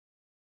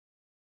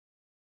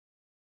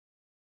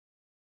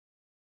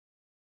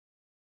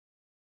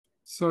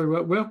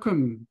So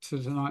welcome to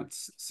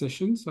tonight's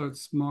session. So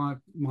it's my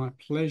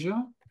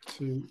pleasure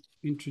to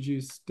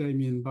introduce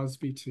Damien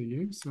Busby to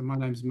you. So my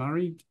name's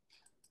Murray.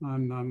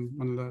 I'm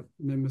one of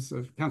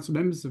the council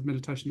members of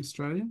Meditation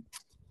Australia.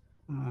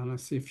 And I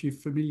see a few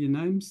familiar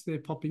names there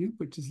popping up,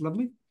 which is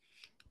lovely.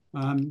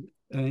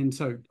 And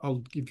so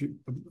I'll give you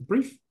a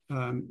brief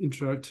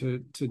intro to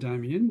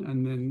Damien,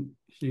 and then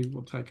he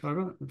will take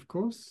over, of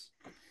course.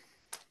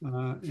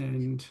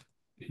 And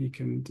he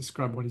can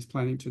describe what he's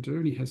planning to do,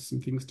 and he has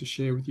some things to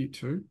share with you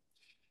too.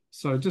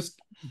 So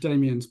just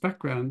Damien's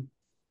background,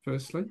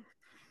 firstly.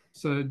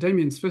 So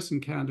Damien's first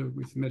encounter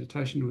with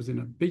meditation was in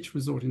a beach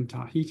resort in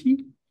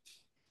Tahiti.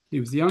 He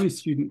was the only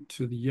student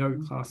to the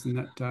yoga class in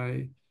that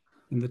day,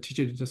 and the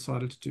teacher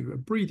decided to do a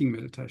breathing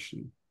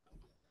meditation.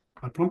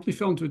 I promptly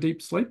fell into a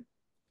deep sleep.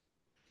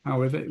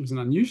 However, it was an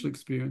unusual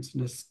experience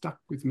and has stuck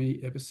with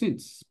me ever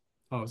since.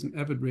 I was an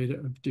avid reader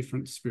of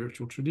different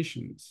spiritual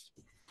traditions.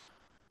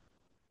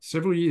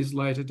 Several years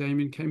later,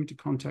 Damien came into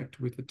contact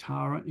with the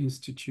Tara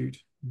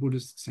Institute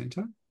Buddhist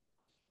Centre,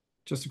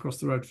 just across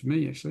the road from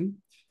me, actually,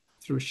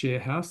 through a share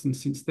house, and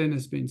since then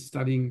has been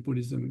studying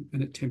Buddhism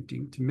and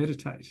attempting to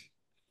meditate.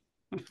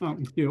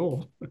 Aren't we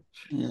all?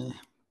 Yeah.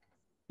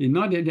 In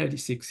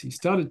 1986, he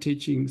started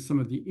teaching some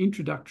of the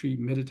introductory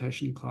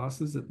meditation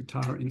classes at the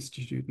Tara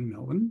Institute in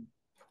Melbourne,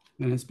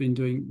 and has been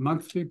doing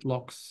monthly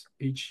blocks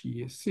each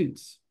year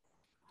since.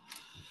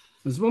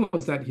 As well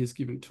as that, he has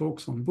given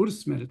talks on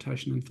Buddhist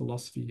meditation and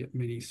philosophy at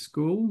many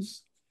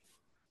schools,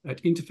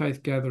 at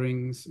interfaith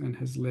gatherings, and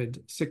has led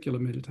secular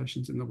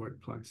meditations in the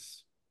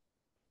workplace.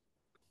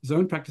 His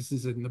own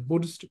practices in the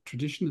Buddhist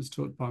tradition is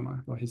taught by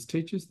his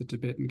teachers, the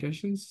Tibetan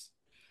Geshes,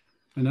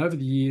 and over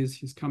the years,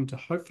 he's come to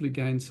hopefully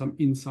gain some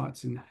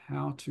insights in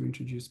how to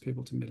introduce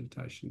people to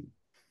meditation,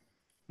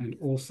 and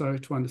also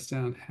to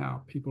understand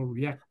how people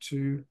react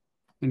to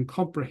and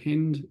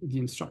comprehend the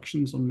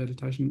instructions on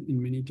meditation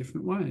in many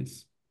different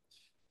ways.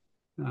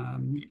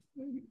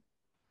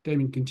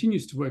 Damien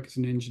continues to work as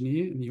an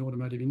engineer in the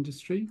automotive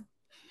industry,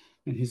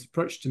 and his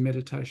approach to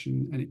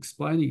meditation and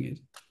explaining it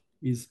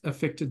is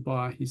affected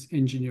by his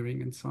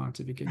engineering and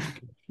scientific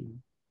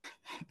education.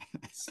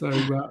 So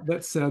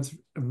that sounds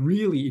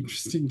really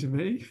interesting to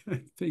me,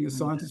 being a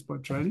scientist by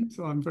training.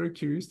 So I'm very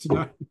curious to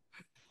know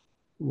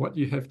what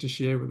you have to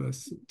share with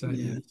us,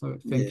 Damien. Yeah. So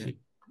thank you.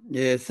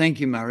 Yeah, thank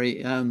you,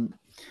 Murray.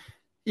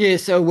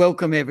 So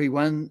welcome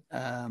everyone.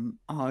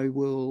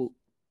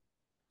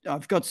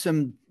 I've got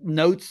some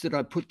notes that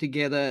I put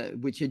together,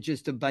 which are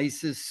just a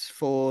basis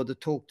for the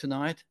talk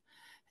tonight.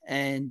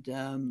 And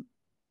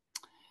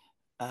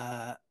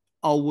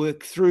I'll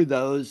work through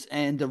those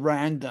and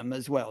around them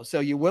as well.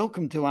 So you're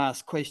welcome to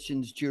ask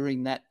questions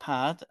during that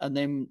part, and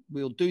then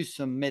we'll do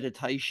some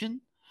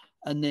meditation,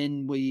 and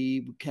then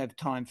we have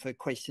time for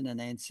question and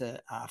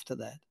answer after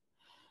that.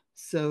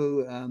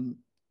 So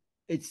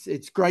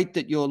it's great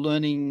that you're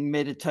learning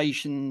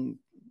meditation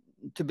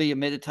to be a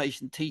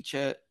meditation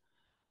teacher,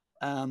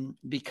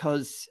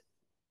 because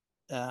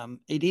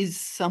it is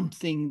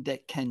something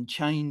that can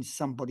change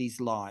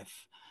somebody's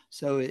life.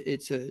 So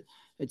it's a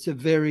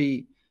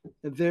very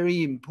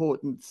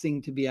important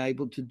thing to be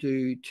able to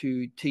do,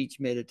 to teach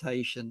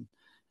meditation.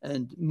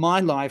 And my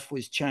life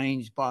was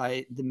changed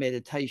by the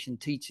meditation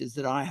teachers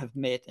that I have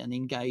met and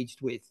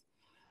engaged with,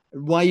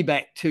 way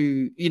back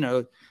to,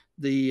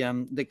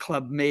 the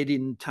Club Med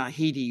in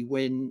Tahiti,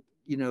 when,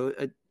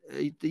 the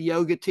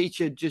yoga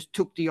teacher just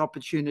took the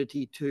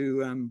opportunity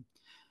to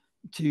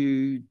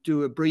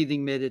do a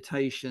breathing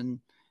meditation.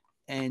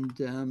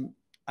 And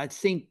I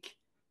think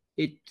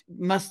it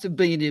must have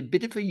been a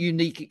bit of a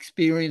unique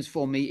experience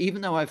for me,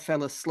 even though I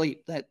fell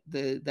asleep.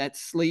 That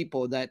sleep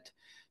or that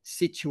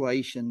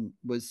situation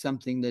was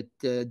something that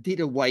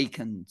did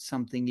awaken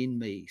something in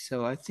me.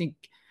 So I think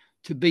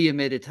to be a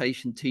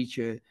meditation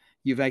teacher,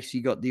 you've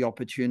actually got the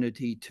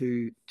opportunity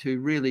to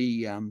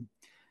really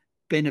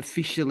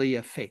beneficially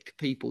affect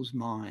people's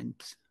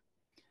minds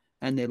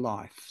and their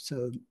life.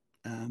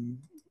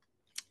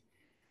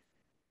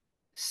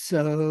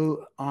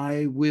 So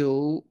I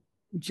will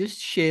just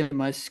share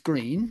my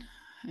screen,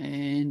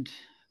 and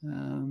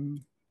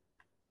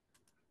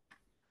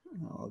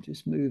I'll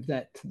just move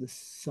that to the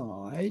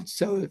side.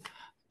 So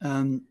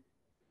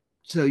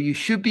you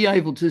should be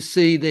able to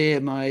see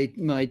there my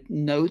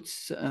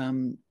notes.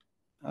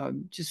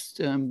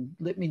 Just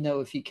let me know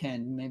if you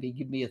can. Maybe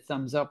give me a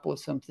thumbs up or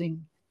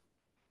something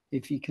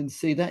if you can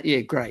see that.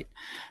 Yeah, great.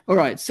 All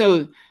right.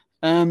 So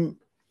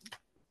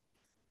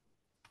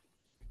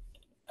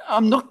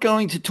I'm not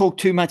going to talk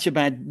too much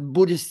about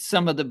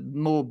some of the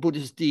more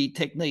Buddhist-y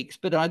techniques,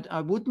 but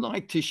I would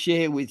like to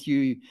share with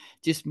you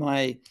just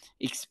my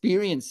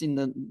experience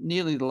in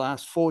nearly the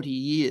last 40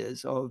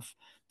 years of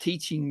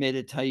teaching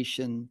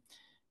meditation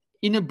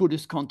in a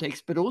Buddhist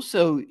context, but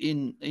also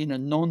in a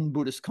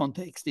non-Buddhist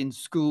context, in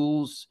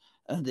schools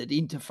and at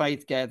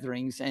interfaith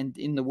gatherings and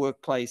in the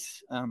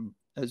workplace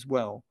as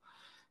well.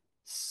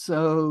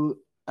 So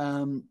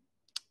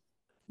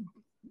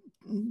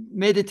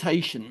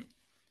meditation,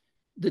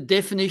 the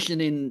definition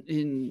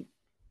in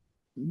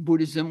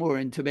Buddhism or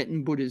in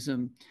Tibetan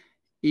Buddhism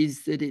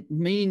is that it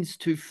means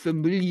to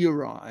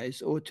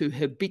familiarize or to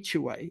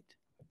habituate,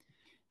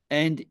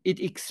 and it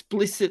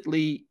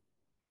explicitly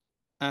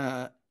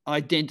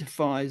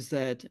identifies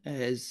that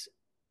as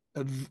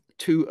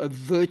to a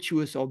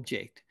virtuous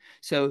object.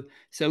 So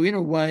in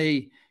a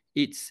way,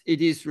 it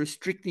is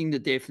restricting the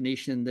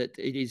definition that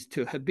it is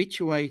to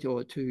habituate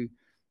or to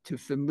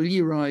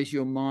familiarize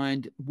your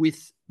mind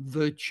with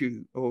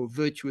virtue or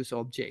virtuous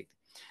object.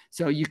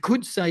 So you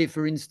could say,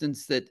 for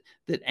instance, that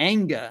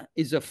anger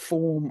is a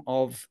form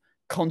of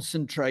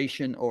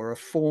concentration or a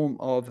form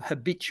of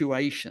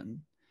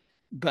habituation,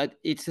 but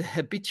it's a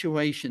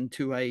habituation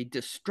to a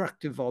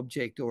destructive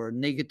object or a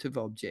negative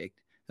object,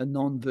 a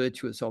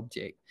non-virtuous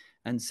object.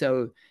 And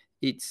so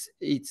it's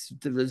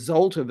the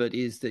result of it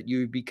is that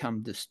you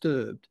become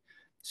disturbed.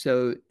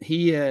 So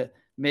here,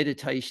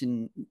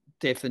 meditation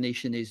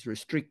definition is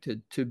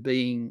restricted to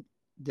being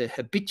the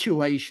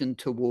habituation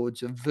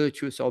towards a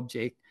virtuous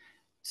object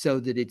so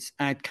that its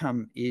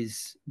outcome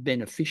is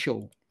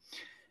beneficial.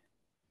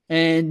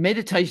 And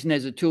meditation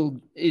as a tool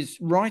is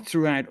right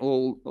throughout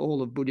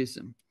all of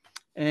Buddhism.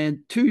 And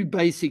two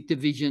basic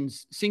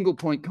divisions: single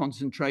point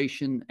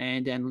concentration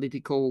and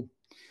analytical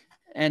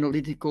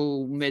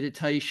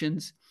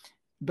meditations.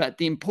 But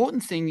the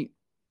important thing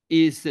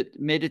is that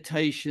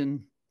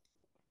meditation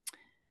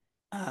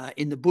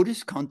in the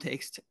Buddhist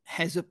context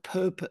has a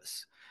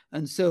purpose.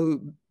 And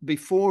so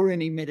before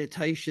any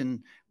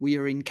meditation, we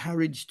are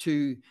encouraged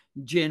to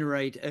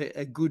generate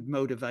a good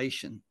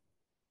motivation.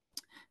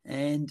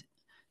 And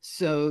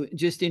so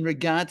just in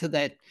regard to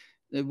that,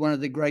 one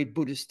of the great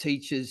Buddhist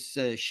teachers,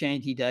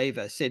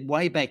 Shantideva, said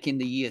way back in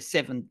the year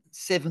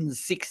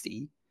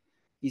 760,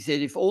 he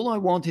said, if all I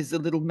want is a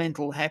little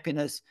mental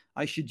happiness,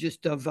 I should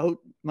just devote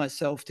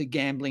myself to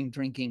gambling,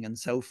 drinking, and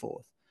so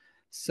forth.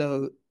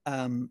 So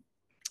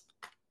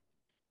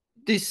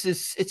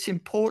it's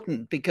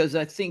important, because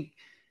I think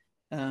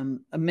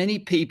many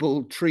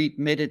people treat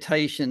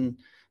meditation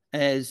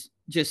as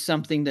just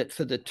something that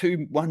for the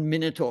 1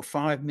 minute or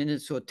 5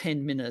 minutes or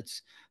 10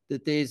 minutes,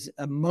 that there's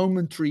a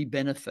momentary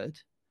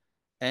benefit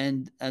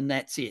and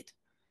that's it.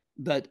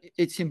 But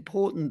it's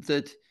important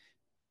that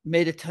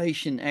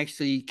meditation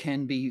actually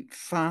can be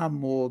far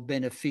more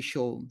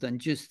beneficial than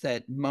just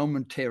that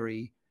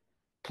momentary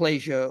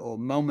pleasure or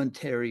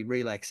momentary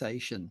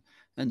relaxation.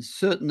 And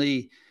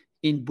certainly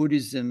in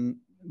Buddhism,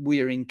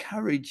 we are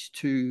encouraged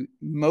to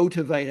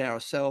motivate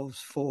ourselves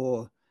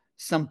for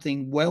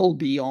something well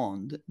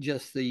beyond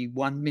just the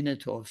 1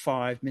 minute or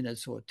 5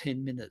 minutes or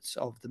 10 minutes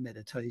of the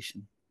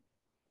meditation.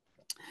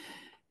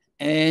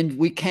 And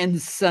we can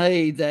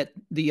say that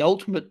the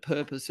ultimate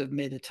purpose of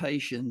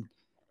meditation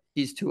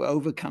is to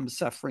overcome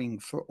suffering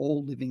for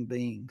all living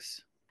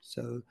beings.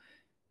 So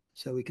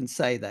we can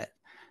say that.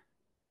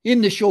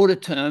 In the shorter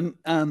term,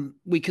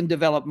 we can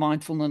develop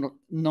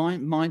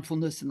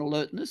mindfulness and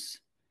alertness,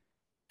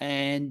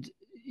 and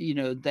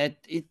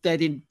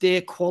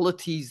they're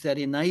qualities that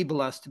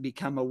enable us to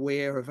become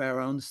aware of our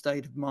own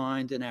state of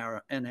mind and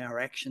our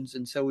actions,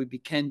 and so we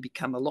can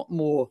become a lot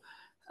more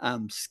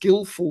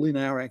skillful in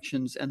our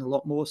actions and a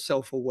lot more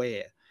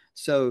self-aware.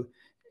 So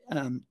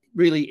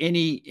really,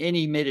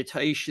 any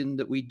meditation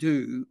that we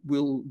do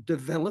will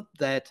develop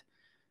that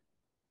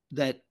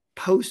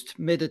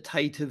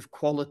post-meditative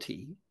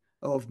quality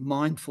of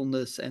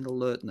mindfulness and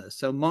alertness.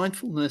 So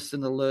mindfulness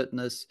and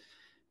alertness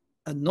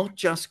are not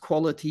just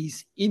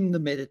qualities in the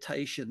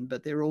meditation,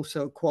 but they're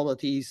also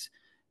qualities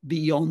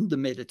beyond the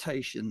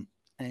meditation.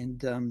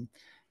 And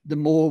the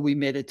more we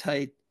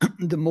meditate,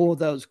 the more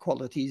those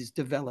qualities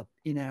develop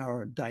in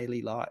our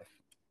daily life.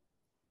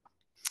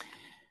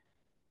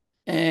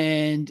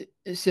 And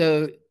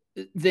so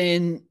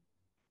then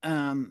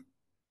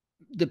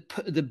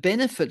the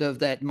benefit of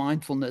that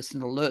mindfulness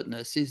and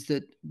alertness is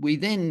that we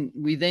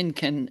then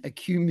can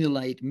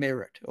accumulate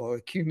merit, or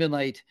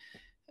accumulate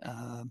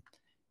a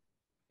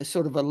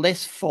sort of a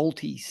less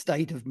faulty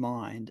state of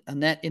mind,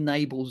 and that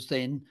enables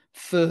then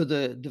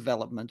further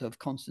development of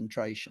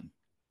concentration.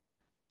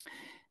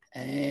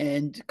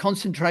 And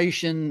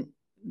concentration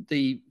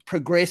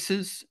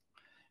progresses,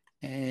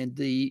 and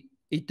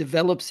it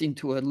develops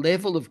into a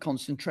level of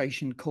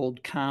concentration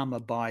called calm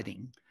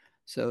abiding.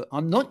 So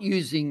I'm not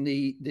using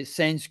the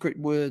Sanskrit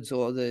words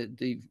or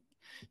the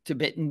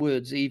Tibetan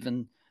words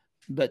even,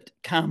 but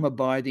calm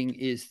abiding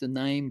is the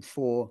name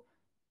for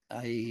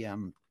a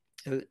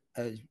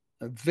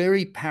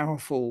very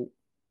powerful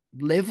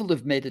level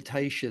of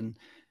meditation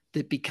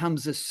that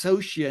becomes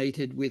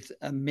associated with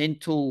a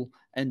mental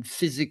and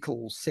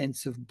physical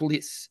sense of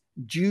bliss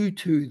due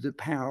to the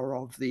power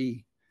of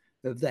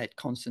that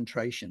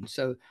concentration.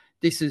 So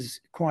this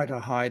is quite a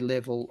high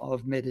level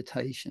of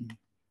meditation.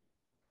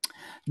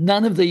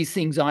 None of these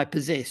things I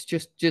possess,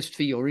 just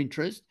for your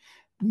interest.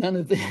 None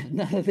of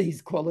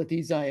these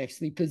qualities I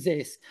actually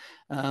possess,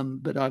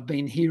 but I've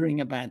been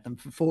hearing about them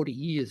for 40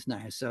 years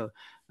now. So,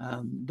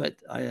 but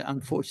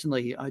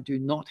unfortunately, I do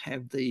not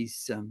have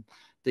these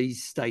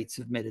states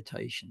of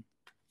meditation.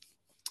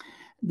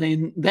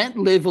 Then that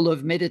level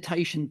of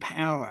meditation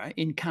power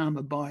in calm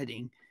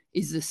abiding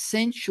is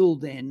essential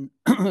then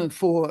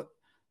for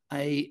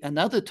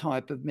another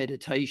type of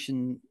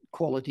meditation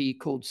quality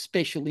called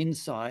special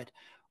insight,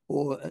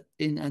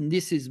 and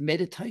this is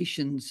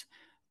meditations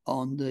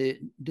on the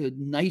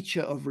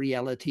nature of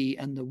reality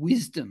and the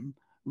wisdom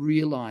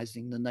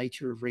realizing the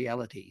nature of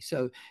reality.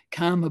 So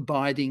calm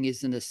abiding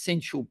is an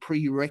essential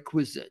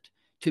prerequisite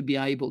to be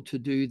able to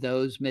do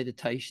those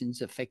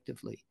meditations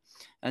effectively.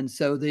 And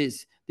so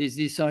there's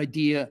this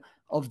idea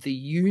of the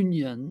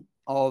union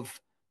of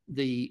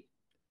the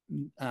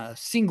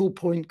single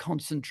point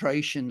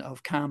concentration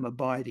of calm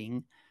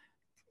abiding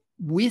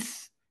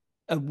with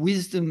a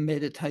wisdom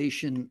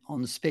meditation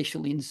on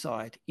special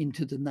insight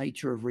into the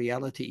nature of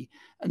reality.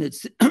 And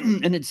it's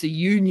and it's a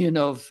union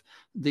of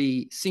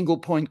the single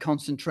point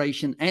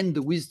concentration and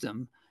the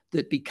wisdom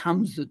that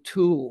becomes the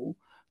tool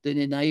that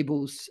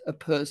enables a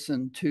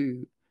person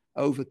to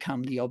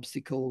overcome the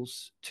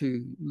obstacles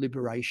to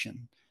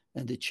liberation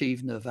and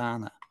achieve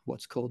nirvana,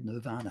 what's called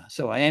nirvana.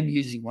 So I am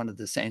using one of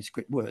the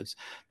Sanskrit words,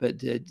 but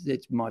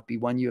that might be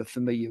one you're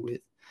familiar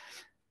with.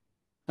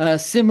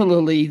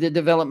 Similarly, the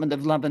development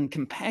of love and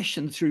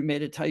compassion through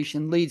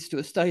meditation leads to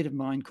a state of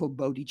mind called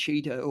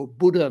bodhicitta, or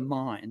Buddha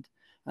mind.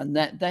 And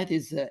that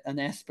is an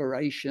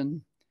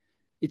aspiration.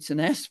 It's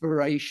an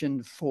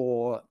aspiration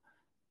for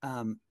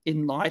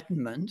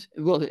enlightenment.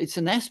 Well, it's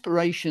an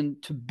aspiration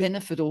to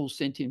benefit all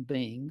sentient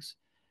beings.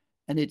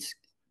 And it's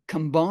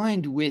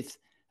combined with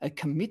a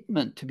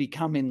commitment to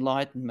become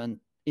enlightened,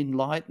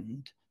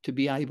 to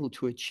be able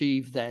to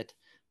achieve that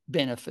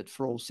benefit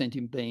for all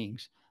sentient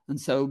beings. And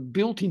so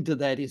built into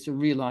that is a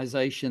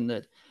realization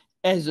that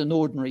as an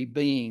ordinary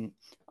being,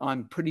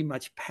 I'm pretty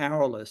much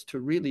powerless to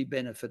really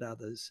benefit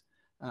others.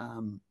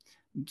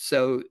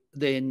 So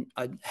then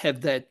I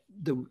have the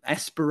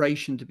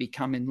aspiration to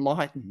become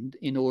enlightened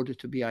in order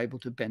to be able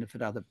to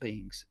benefit other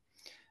beings.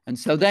 And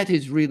so that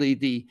is really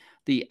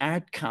the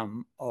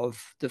outcome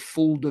of the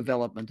full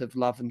development of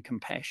love and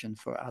compassion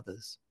for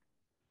others.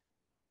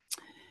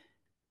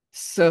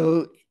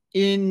 So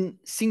in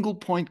single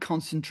point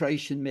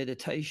concentration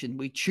meditation,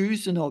 we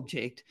choose an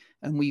object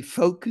and we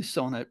focus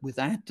on it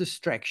without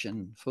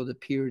distraction for the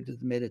period of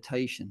the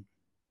meditation.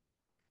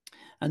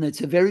 And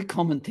it's a very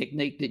common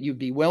technique that you'd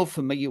be well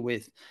familiar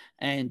with.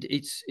 And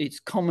it's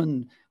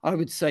common, I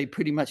would say,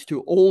 pretty much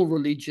to all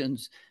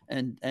religions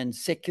and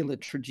secular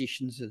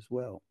traditions as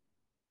well.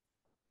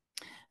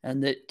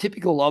 And the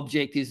typical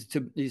object is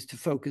to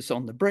focus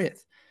on the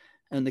breath.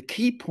 And the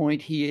key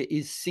point here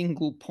is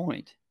single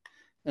point.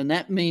 And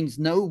that means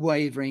no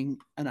wavering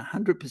and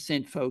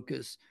 100%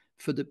 focus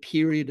for the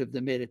period of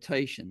the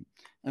meditation.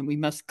 And we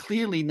must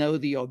clearly know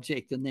the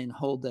object and then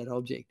hold that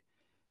object.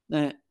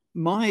 Now,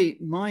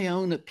 my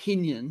own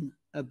opinion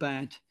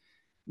about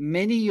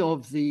many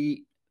of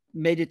the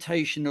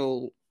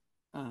meditational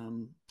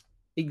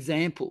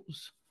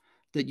examples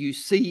that you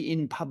see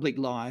in public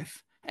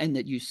life and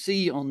that you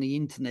see on the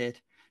internet,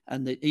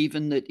 and that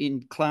even that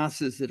in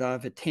classes that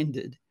I've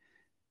attended,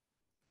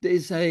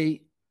 there's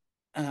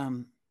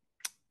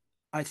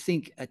I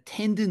think a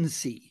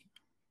tendency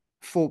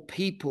for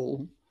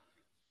people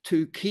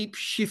to keep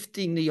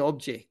shifting the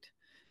object.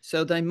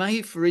 So they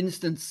may, for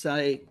instance,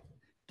 say,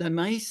 you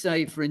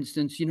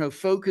know,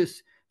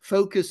 focus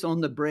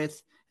on the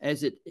breath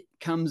as it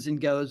comes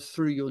and goes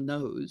through your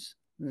nose.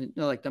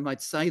 Like they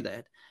might say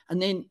that.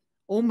 And then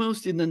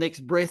almost in the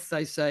next breath,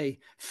 they say,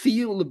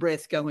 feel the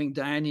breath going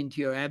down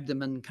into your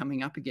abdomen,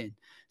 coming up again.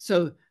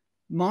 So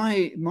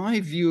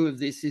my view of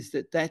this is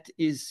that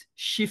is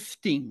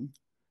shifting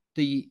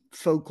the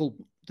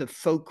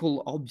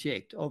focal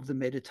object of the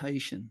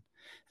meditation.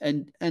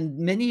 And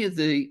many of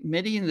the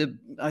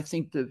I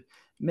think the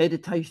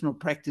meditational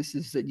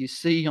practices that you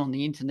see on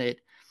the internet,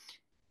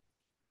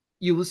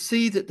 you will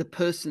see that the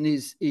person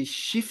is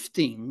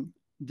shifting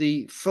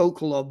the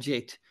focal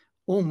object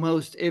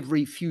almost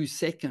every few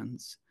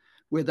seconds,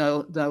 where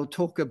they'll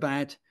talk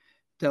about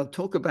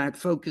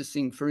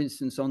focusing, for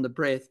instance, on the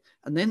breath,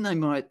 and then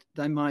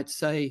they might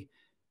say,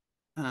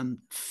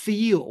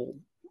 feel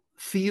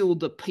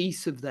the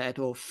peace of that,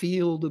 or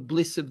feel the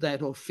bliss of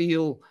that, or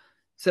feel.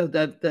 So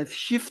they've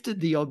shifted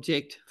the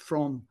object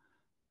from,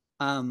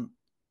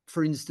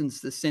 for instance,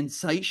 the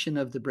sensation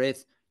of the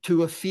breath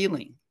to a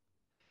feeling.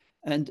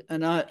 And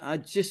I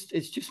just,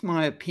 it's just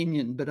my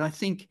opinion, but I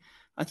think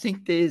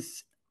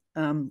there's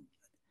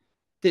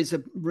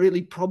a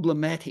really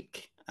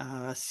problematic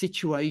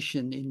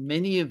situation in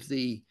many of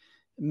the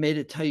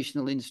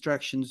meditational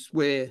instructions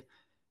where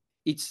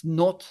it's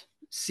not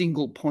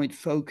single point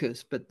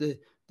focus, but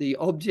the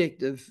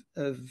object of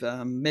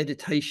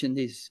meditation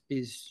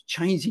is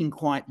changing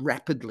quite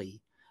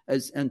rapidly,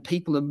 and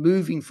people are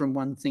moving from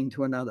one thing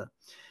to another.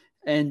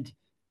 And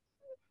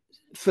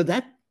for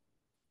that,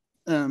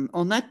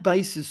 on that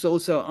basis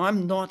also,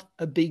 I'm not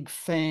a big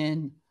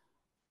fan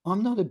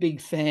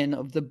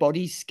of the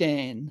body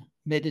scan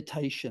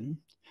meditation,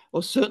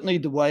 or certainly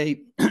the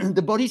way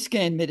the body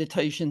scan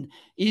meditation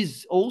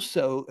is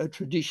also a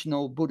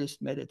traditional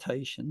Buddhist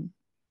meditation.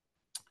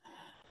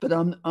 But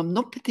I'm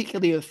not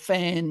particularly a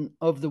fan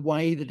of the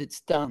way that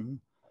it's done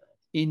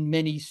in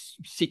many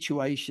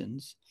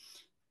situations,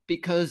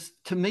 because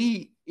to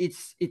me,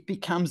 it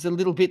becomes a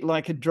little bit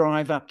like a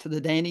drive up to the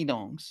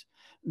Dandenongs,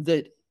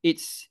 that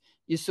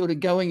you're sort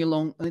of going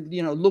along,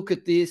 you know, look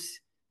at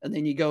this, and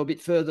then you go a bit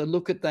further,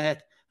 look at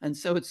that. And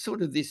so it's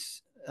sort of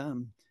this, a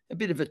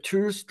bit of a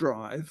tourist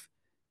drive,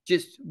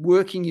 just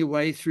working your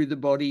way through the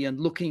body and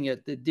looking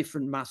at the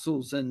different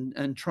muscles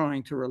and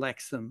trying to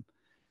relax them.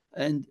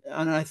 And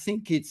I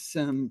think it's,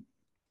 you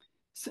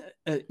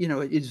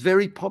know, it's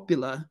very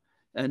popular.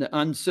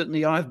 And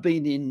certainly I've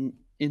been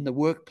in the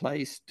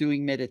workplace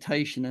doing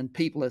meditation, and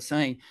people are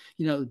saying,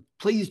 you know,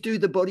 please do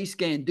the body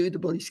scan, do the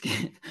body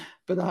scan.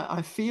 But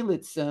I feel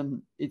it's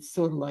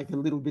sort of like a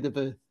little bit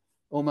of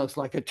almost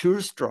like a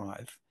tourist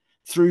drive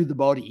through the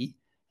body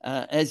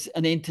as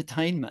an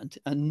entertainment,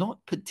 and not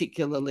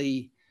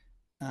particularly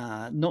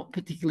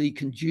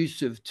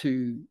conducive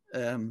to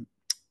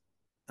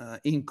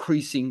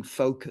increasing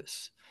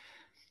focus.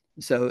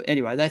 So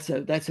anyway, that's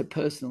a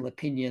personal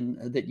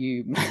opinion that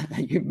you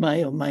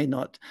may or may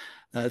not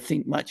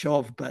think much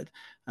of, but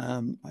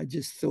I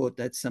just thought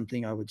that's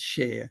something I would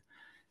share.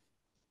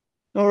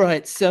 All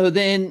right, so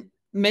then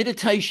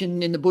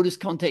meditation in the Buddhist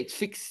context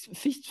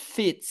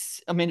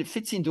fits. I mean, it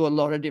fits into a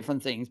lot of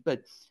different things,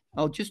 but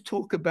I'll just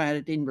talk about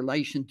it in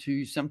relation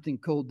to something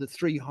called the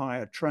 3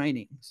 higher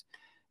trainings.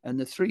 And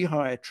the 3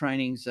 higher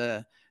trainings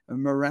are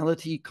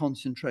morality,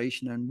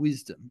 concentration, and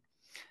wisdom.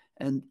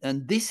 And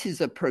this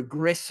is a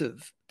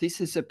progressive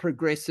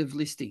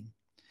listing.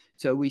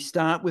 So we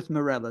start with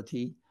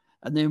morality,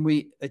 and then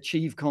we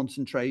achieve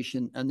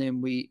concentration, and then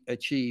we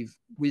achieve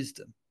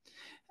wisdom.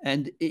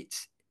 And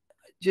it's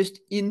just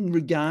in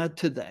regard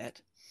to that,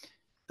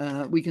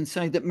 we can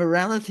say that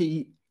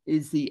morality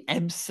is the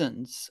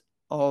absence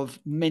of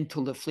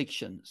mental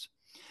afflictions.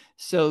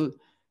 So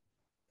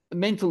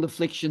mental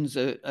afflictions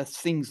are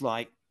things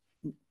like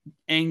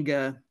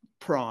anger,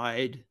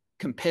 pride,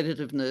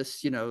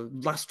 competitiveness, you know,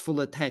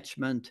 lustful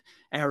attachment,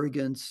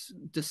 arrogance,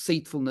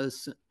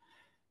 deceitfulness.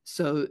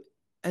 So,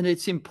 and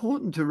it's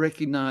important to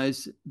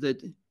recognize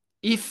that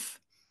if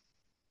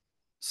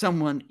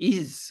someone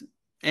is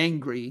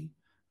angry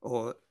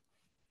or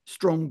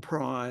strong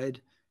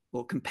pride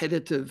or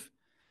competitive,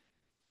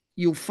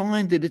 you'll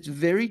find that it's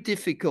very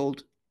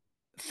difficult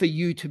for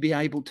you to be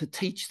able to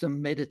teach them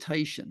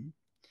meditation.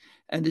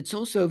 And it's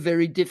also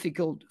very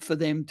difficult for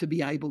them to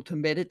be able to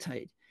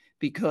meditate,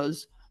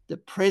 because the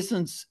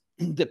presence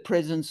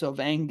of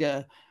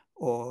anger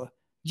or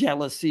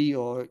jealousy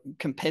or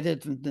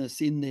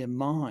competitiveness in their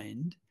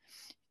mind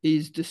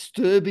is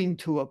disturbing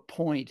to a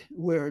point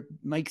where it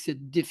makes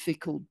it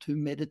difficult to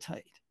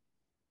meditate.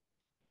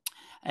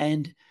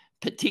 And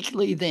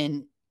particularly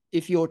then,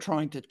 if you're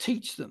trying to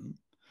teach them,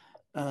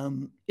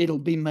 it'll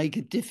make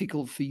it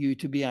difficult for you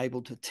to be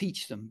able to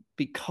teach them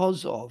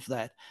because of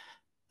that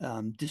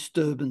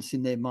disturbance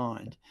in their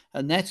mind.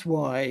 And that's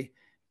why,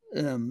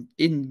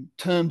 in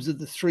terms of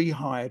the 3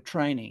 higher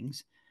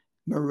trainings,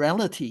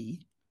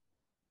 morality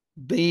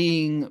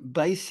being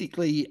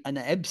basically an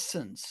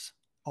absence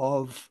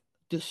of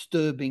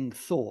disturbing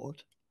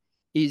thought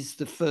is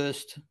the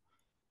first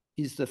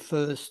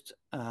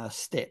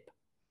step.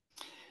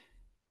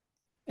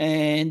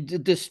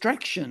 And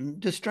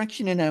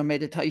distraction in our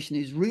meditation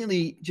is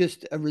really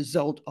just a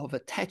result of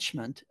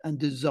attachment and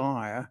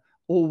desire,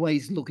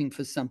 always looking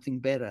for something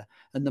better.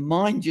 And the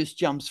mind just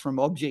jumps from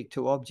object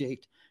to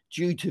object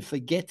due to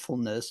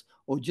forgetfulness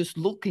or just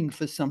looking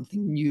for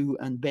something new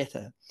and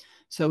better.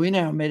 So in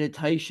our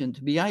meditation,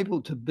 to be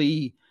able to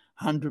be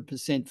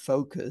 100%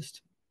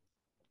 focused,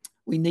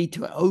 we need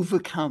to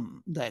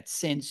overcome that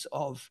sense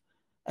of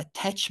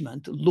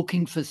attachment,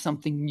 looking for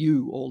something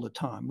new all the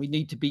time. We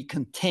need to be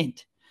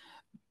content.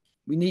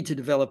 We need to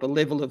develop a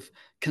level of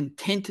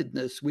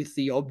contentedness with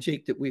the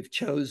object that we've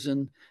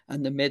chosen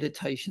and the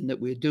meditation that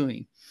we're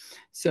doing.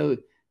 So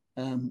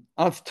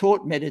I've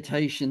taught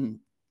meditation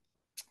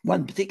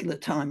one particular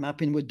time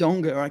up in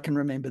Wodonga. I can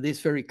remember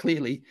this very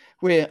clearly,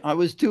 where I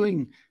was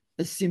doing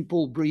a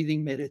simple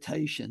breathing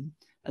meditation.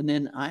 And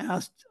then I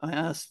asked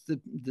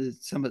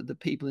some of the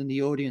people in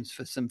the audience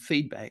for some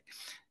feedback.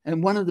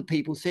 And one of the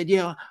people said,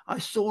 yeah, I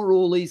saw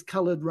all these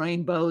colored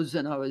rainbows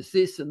and I was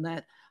this and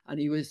that. And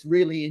he was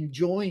really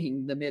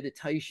enjoying the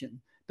meditation.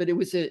 But it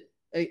was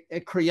a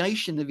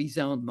creation of his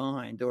own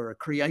mind, or a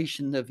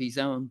creation of his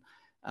own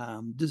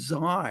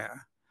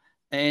desire.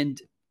 And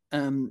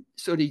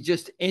so he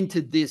just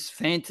entered this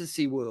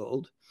fantasy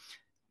world,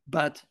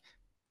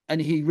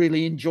 and he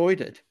really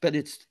enjoyed it. But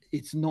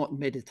it's not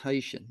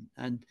meditation.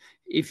 And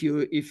if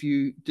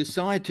you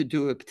decide to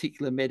do a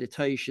particular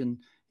meditation,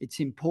 it's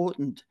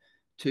important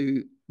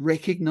to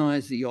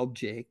recognize the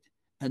object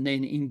and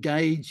then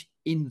engage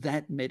in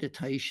that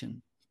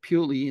meditation,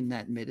 purely in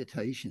that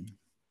meditation.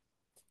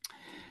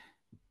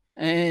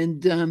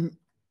 And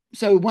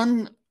so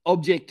one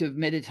object of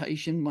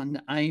meditation,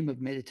 one aim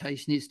of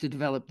meditation, is to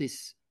develop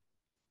this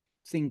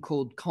thing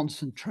called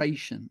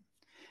concentration.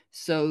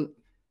 So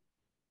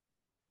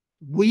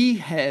we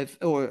have,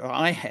 or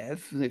I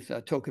have, if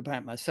I talk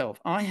about myself,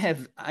 I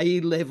have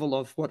a level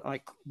of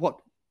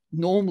what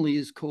normally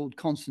is called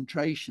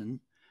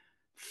concentration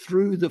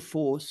through the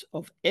force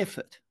of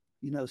effort.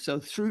 So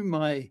through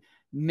my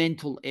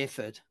mental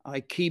effort, I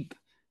keep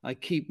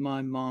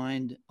my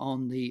mind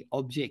on the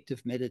object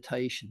of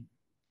meditation.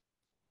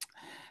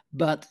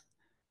 But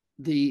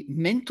the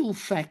mental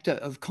factor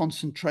of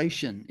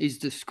concentration is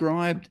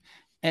described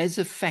as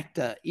a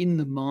factor in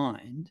the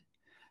mind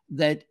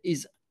that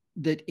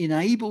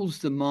enables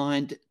the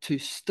mind to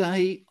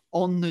stay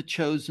on the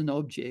chosen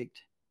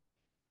object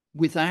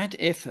without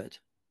effort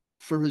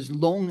for as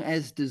long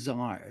as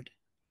desired,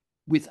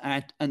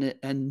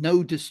 and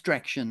no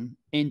distraction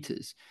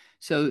enters.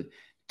 So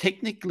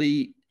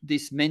technically,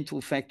 this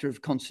mental factor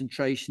of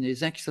concentration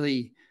is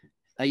actually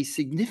a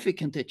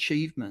significant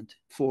achievement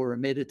for a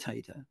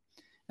meditator.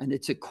 And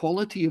it's a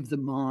quality of the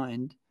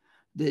mind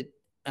that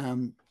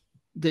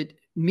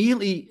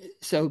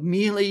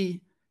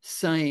merely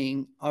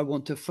saying, I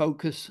want to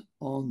focus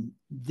on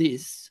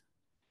this,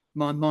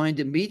 my mind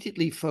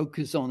immediately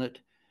focuses on it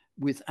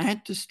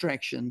without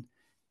distraction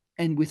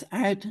and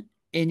without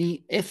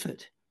any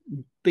effort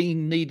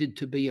being needed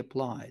to be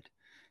applied.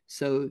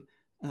 So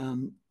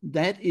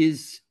that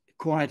is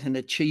quite an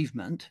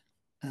achievement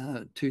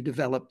to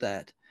develop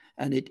that.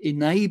 And it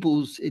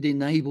enables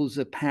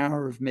a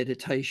power of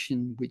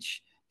meditation,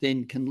 which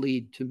then can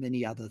lead to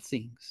many other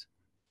things.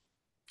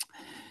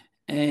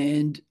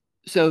 And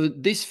so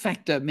this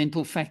factor,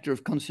 mental factor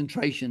of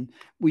concentration,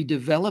 we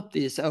develop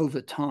this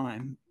over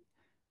time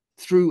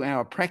through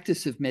our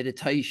practice of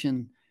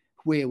meditation,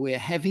 where we're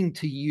having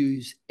to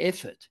use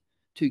effort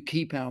to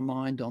keep our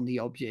mind on the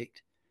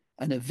object.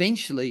 And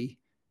eventually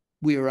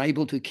we are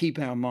able to keep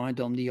our mind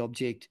on the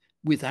object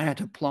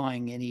without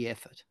applying any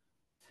effort.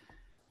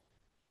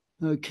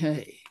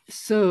 Okay,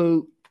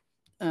 so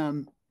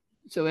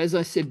as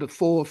I said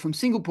before, from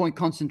single point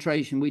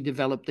concentration, we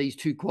develop these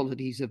two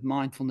qualities of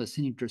mindfulness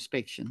and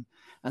introspection,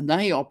 and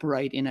they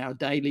operate in our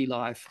daily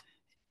life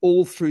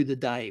all through the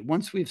day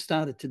once we've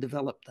started to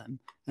develop them.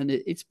 And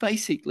it's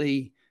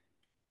basically,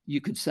 you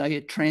could say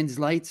it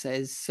translates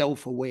as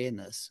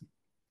self-awareness.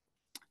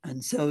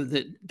 And so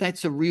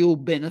that's a real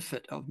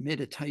benefit of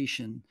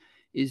meditation,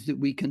 is that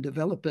we can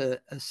develop a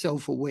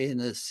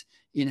self-awareness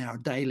in our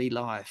daily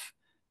life,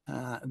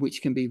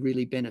 which can be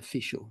really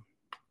beneficial.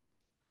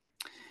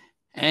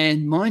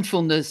 And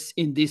mindfulness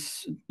in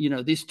this,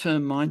 this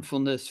term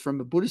mindfulness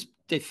from a Buddhist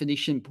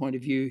definition point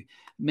of view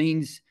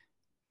means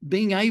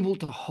being able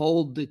to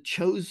hold the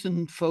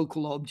chosen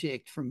focal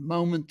object from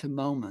moment to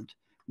moment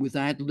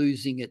without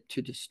losing it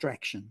to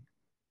distraction.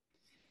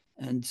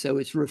 And so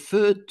it's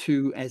referred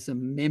to as a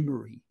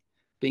memory,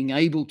 being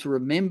able to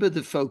remember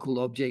the focal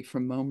object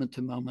from moment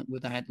to moment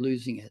without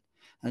losing it.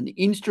 And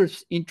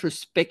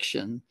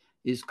introspection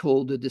is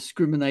called a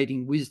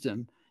discriminating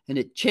wisdom, and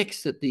it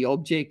checks that the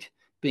object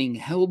being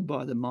held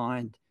by the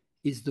mind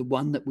is the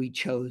one that we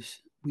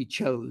chose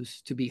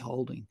to be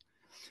holding.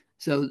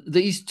 So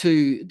these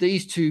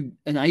two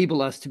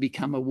enable us to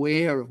become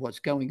aware of what's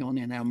going on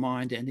in our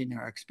mind and in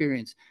our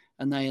experience,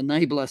 and they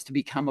enable us to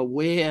become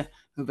aware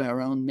of our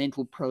own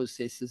mental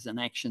processes and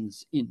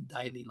actions in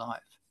daily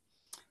life.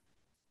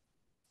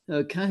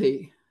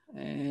 Okay,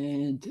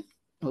 and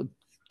I'll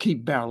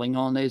keep barreling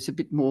on. There's a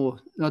bit more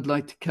I'd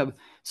like to cover.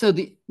 So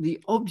the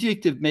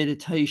object of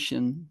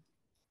meditation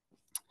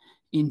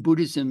in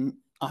Buddhism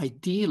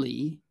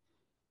ideally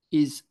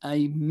is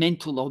a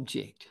mental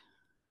object.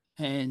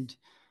 And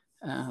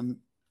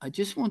I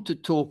just want to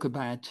talk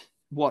about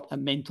what a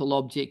mental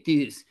object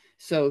is.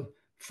 So,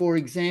 for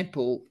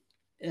example,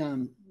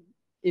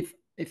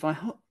 if I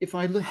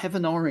have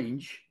an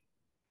orange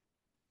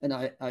and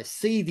I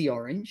see the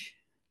orange,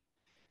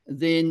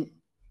 then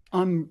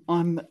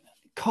I'm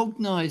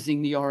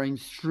cognizing the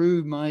orange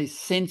through my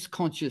sense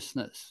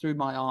consciousness, through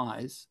my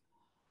eyes.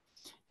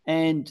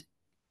 And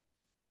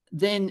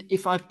then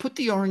if I put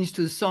the orange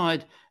to the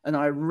side and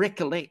I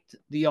recollect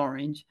the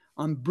orange,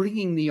 I'm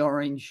bringing the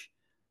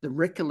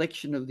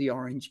recollection of the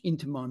orange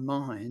into my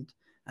mind.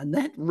 And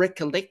that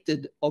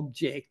recollected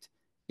object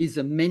is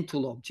a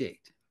mental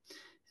object.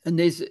 And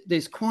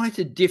there's quite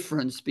a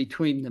difference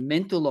between the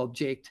mental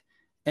object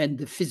and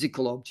the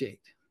physical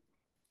object.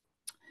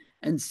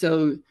 And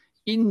so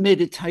in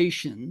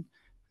meditation,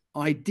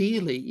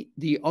 ideally,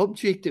 the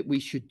object that we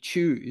should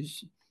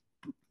choose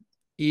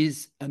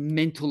is a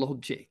mental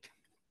object.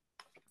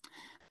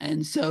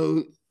 And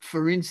so,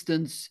 for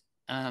instance,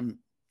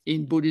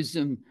 in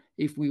Buddhism,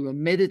 if we were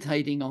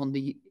meditating on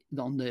the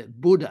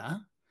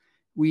Buddha,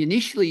 we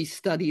initially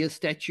study a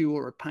statue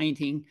or a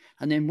painting,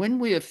 and then when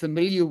we are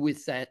familiar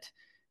with that,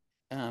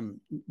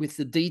 with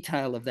the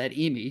detail of that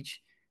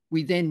image,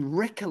 we then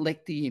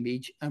recollect the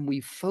image and we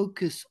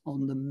focus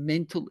on the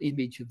mental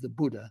image of the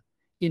Buddha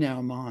in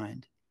our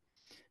mind.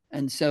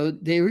 And so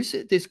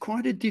there's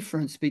quite a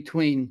difference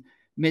between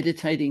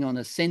meditating on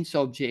a sense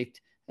object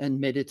and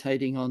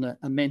meditating on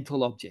a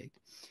mental object.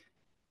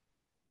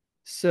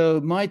 So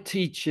my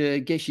teacher,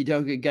 Geshe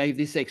Doga, gave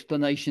this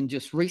explanation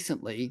just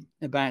recently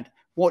about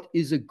what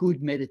is a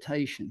good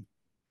meditation.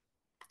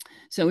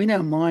 So in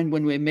our mind,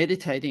 when we're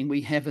meditating,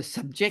 we have a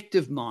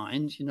subjective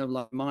mind,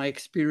 like my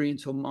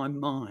experience or my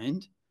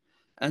mind,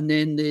 and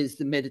then there's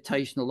the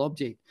meditational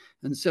object.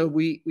 And so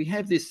we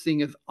have this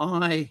thing of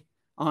I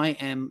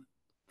am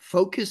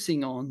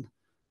focusing on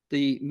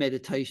the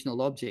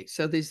meditational object.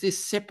 So there's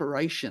this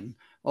separation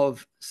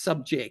of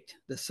subject,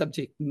 the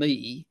subject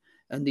me,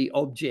 and the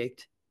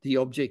object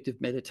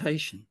of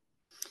meditation.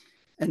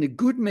 And a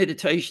good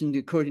meditation,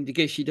 according to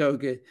Geshe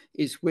Doga,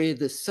 is where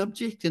the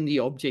subject and the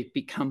object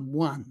become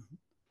one.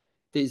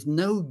 There's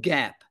no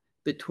gap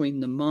between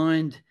the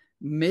mind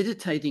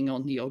meditating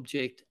on the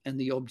object and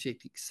the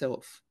object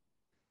itself.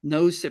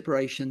 No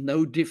separation,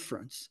 no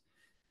difference.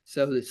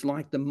 So it's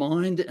like the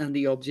mind and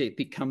the object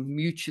become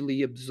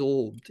mutually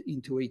absorbed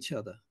into each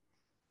other.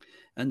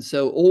 And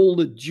so all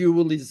the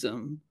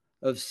dualism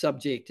of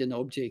subject and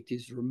object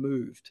is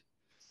removed.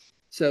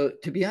 So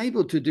to be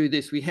able to do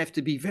this, we have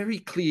to be very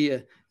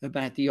clear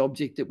about the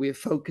object that we're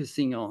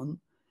focusing on,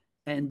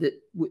 and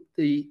that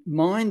the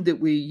mind that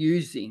we're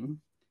using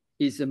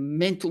is a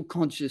mental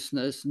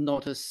consciousness,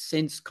 not a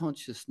sense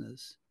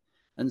consciousness.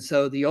 And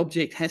so the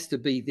object has to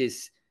be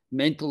this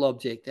mental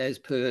object, as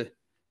per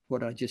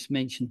what I just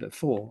mentioned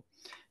before.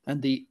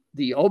 And the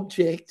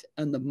object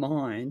and the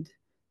mind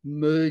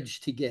merge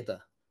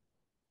together.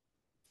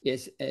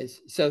 Yes,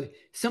 so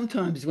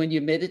sometimes when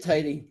you're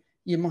meditating,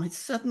 you might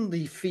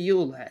suddenly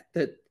feel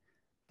that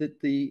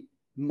the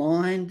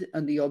mind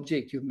and the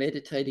object you're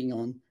meditating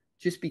on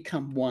just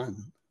become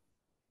one.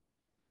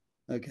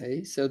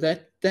 Okay, so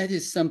that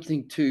is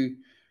something to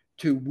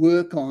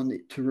work on,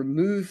 to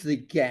remove the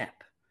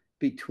gap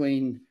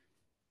between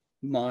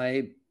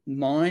my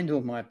mind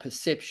or my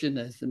perception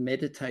as the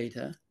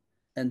meditator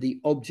and the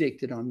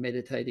object that I'm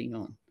meditating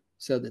on,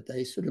 so that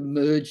they sort of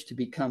merge to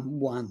become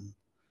one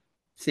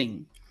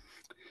thing.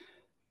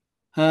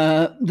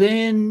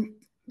 Then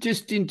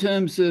just in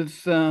terms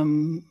of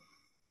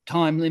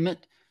time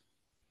limit,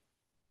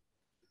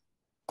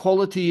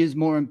 quality is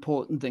more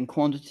important than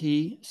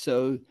quantity.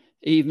 So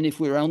even if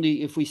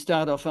we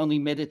start off only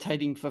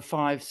meditating for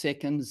 5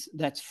 seconds,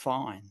 that's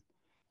fine.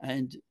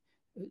 And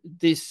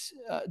this,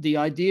 the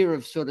idea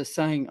of sort of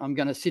saying, I'm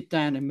going to sit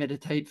down and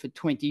meditate for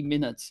 20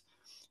 minutes,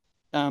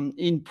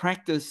 in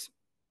practice,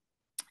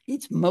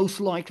 it's most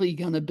likely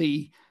going to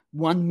be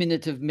 1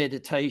 minute of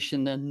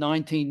meditation and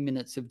 19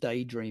 minutes of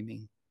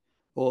daydreaming,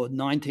 or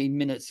 19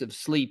 minutes of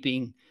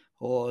sleeping,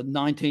 or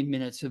 19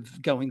 minutes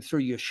of going through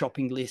your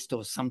shopping list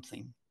or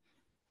something.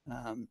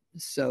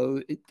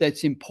 So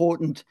that's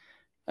important.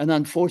 And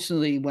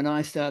unfortunately, when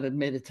I started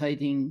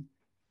meditating,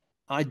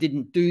 I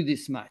didn't do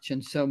this much.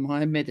 And so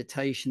my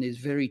meditation is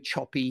very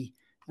choppy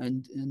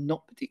and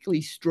not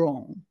particularly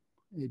strong,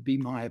 it'd be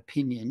my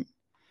opinion.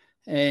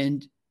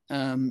 And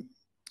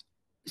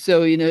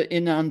so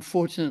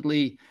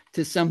unfortunately,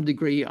 to some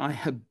degree, I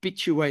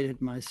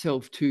habituated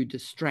myself to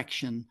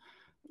distraction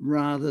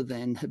rather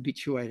than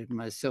habituated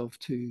myself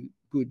to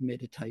good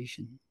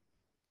meditation.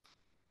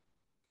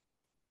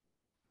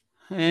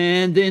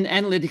 And then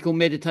analytical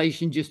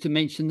meditation, just to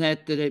mention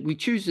that we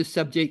choose a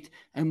subject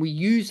and we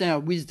use our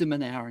wisdom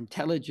and our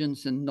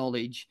intelligence and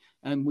knowledge,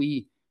 and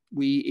we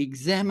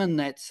examine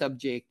that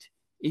subject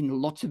in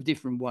lots of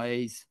different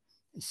ways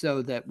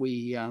so that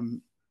we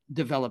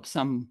develop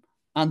some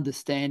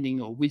understanding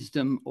or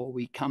wisdom, or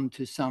we come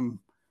to some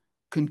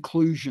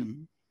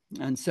conclusion.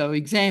 And so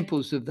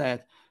examples of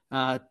that,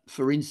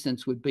 for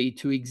instance, would be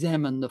to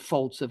examine the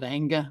faults of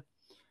anger,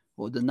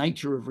 or the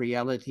nature of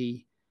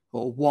reality,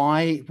 or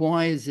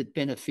why is it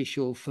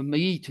beneficial for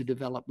me to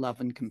develop love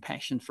and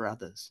compassion for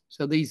others.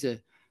 So these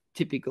are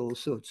typical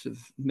sorts of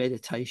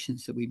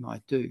meditations that we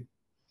might do.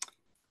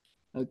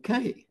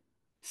 Okay,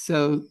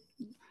 so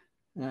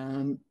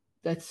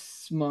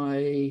that's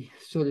my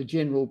sort of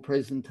general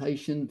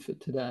presentation for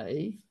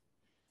today.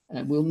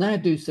 And we'll now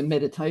do some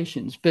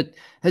meditations. But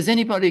has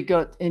anybody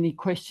got any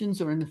questions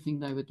or anything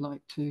they would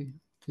like to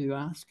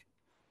ask?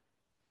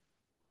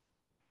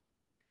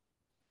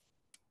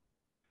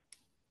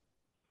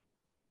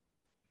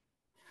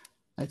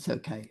 That's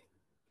okay.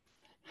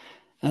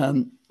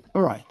 All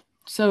right.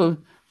 So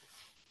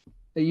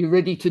are you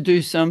ready to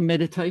do some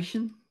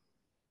meditation?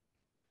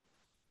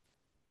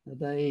 Are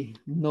they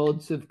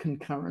nods of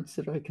concurrence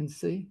that I can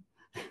see?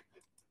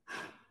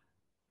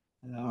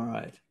 All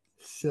right.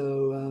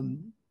 So,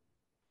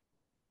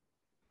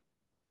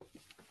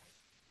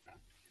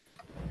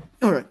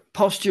 all right.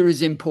 Posture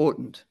is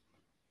important.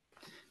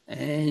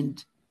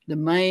 And the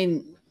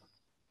main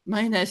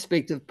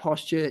aspect of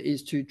posture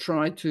is to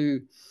try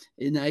to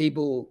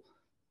enable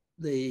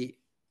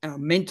our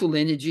mental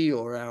energy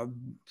or our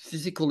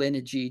physical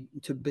energy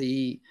to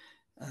be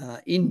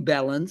in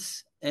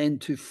balance and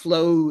to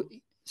flow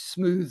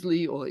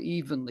smoothly or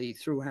evenly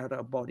throughout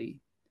our body.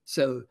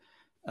 So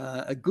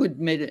a good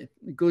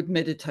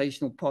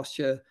meditational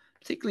posture,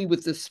 particularly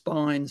with the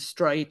spine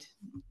straight,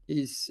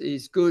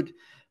 is good.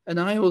 And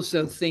I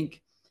also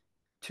think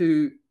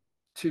to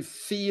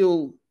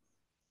feel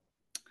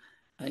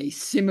a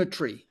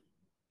symmetry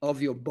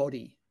of your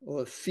body,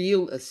 or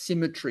feel a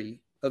symmetry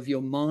of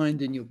your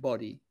mind and your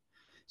body.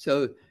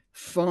 So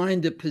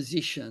find a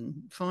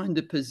position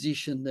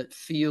that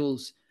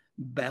feels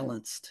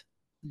balanced,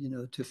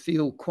 to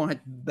feel quite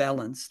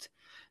balanced.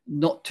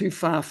 not too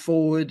far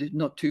forward,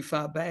 not too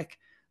far back,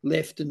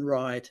 left and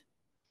right.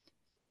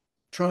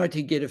 Try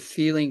to get a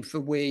feeling for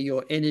where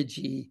your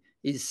energy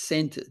is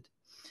centered.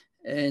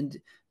 And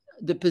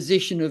the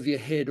position of your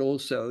head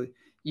also.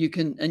 You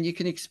can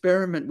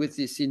experiment with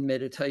this in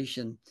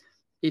meditation.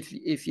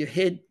 If your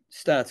head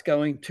starts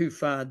going too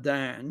far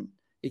down,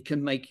 it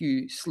can make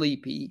you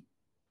sleepy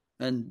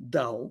and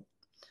dull.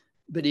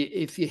 But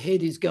if your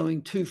head is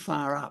going too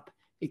far up,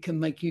 it can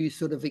make you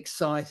sort of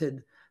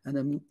excited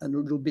and a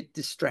little bit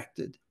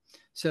distracted.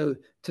 So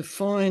to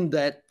find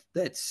that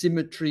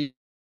symmetry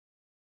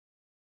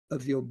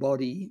of your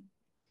body,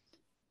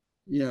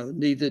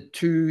 neither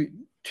too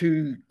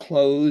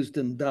closed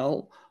and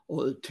dull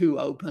or too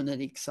open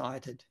and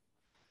excited.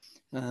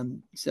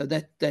 So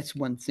that's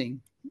one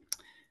thing.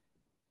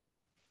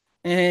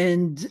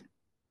 And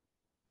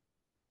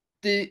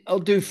I'll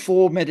do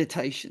 4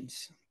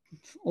 meditations,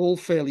 all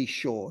fairly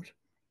short.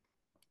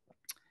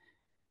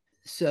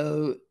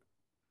 So,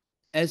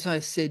 as I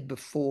said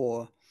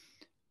before,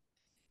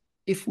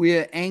 if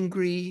we're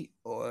angry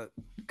or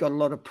got a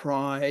lot of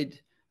pride,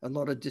 a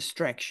lot of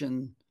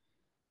distraction,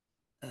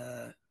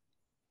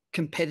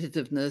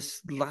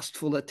 competitiveness,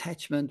 lustful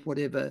attachment,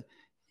 whatever,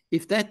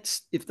 if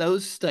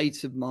those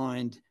states of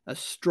mind are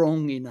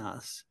strong in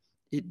us,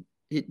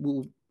 it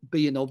will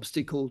be an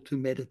obstacle to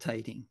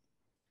meditating.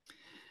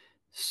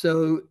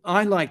 So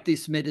I like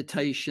this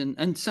meditation,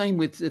 and same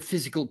with the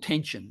physical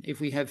tension. If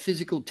we have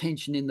physical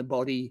tension in the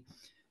body,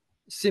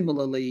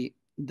 similarly,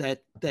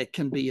 that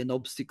can be an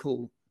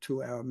obstacle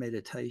to our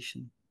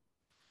meditation.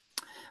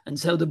 And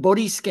so the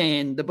body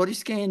scan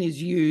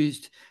is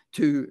used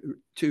to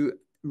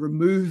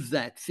remove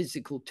that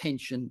physical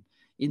tension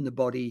in the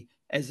body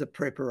as a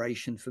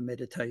preparation for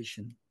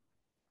meditation.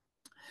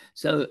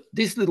 So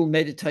this little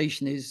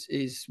meditation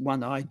is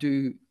one I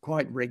do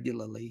quite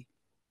regularly.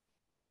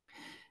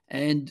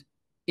 And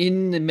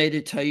in the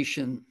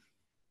meditation,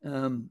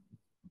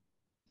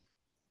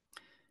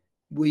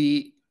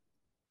 we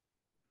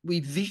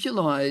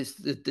visualize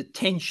that the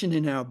tension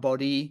in our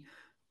body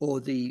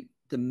or the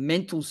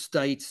mental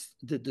states,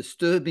 the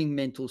disturbing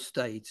mental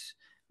states,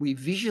 we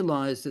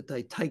visualize that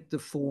they take the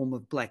form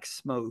of black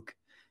smoke,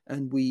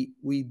 and we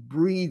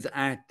breathe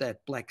out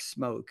that black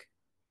smoke.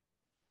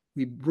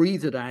 We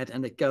breathe it out,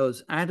 and it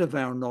goes out of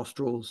our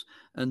nostrils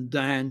and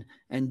down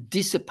and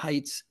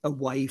dissipates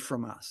away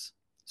from us.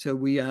 So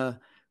we are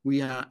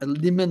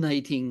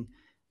eliminating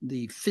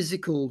the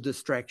physical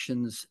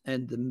distractions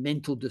and the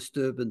mental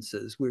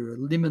disturbances. We're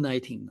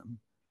eliminating them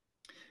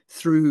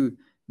through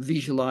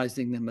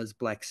visualizing them as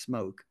black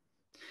smoke.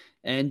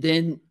 And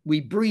then we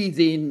breathe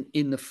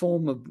in the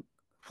form of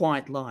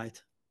white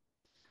light,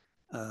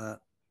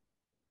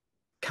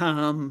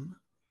 calm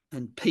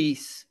and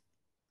peace,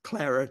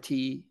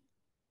 clarity,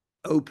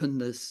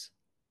 openness,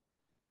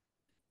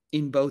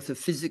 in both a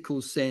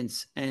physical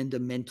sense and a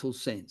mental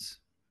sense.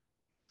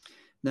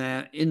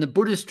 Now, in the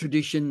Buddhist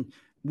tradition,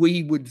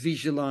 we would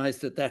visualize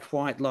that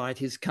white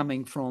light is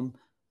coming from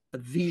a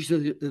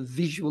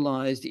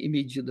visualized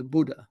image of the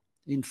Buddha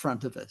in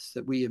front of us,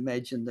 that we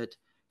imagine that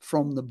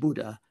from the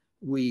Buddha,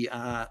 we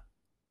are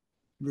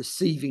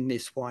receiving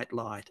this white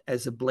light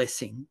as a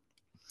blessing.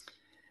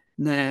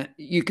 Now,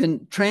 you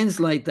can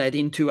translate that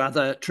into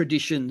other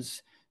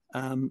traditions,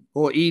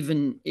 or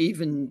even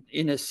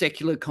in a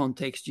secular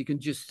context. You can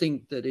just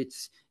think that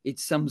it's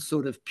some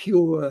sort of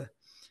pure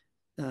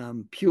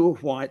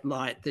white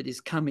light that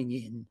is coming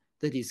in,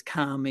 that is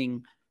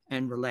calming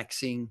and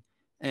relaxing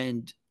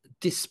and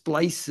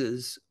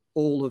displaces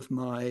all of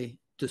my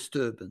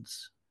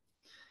disturbance.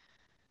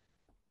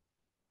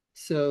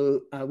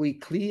 So are we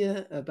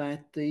clear about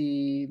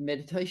the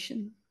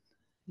meditation?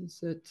 Is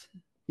that,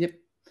 yep.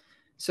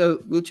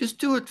 So we'll just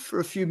do it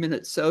for a few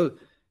minutes. So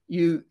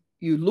you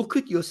look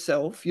at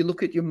yourself, you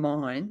look at your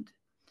mind,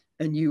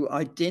 and you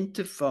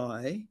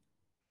identify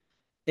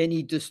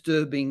any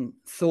disturbing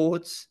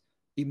thoughts,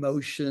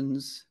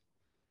 emotions,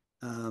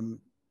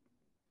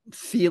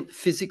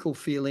 physical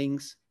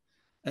feelings,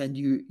 and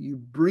you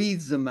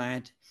breathe them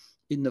out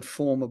in the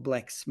form of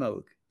black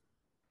smoke.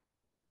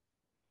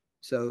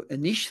 So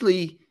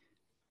initially,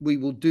 we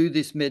will do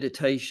this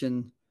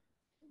meditation,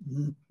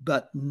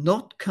 but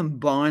not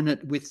combine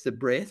it with the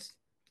breath,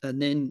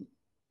 and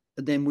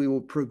then we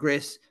will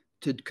progress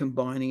to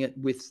combining it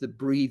with the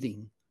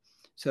breathing.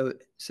 So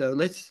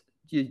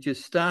you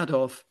just start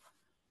off.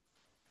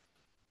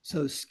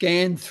 So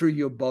scan through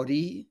your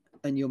body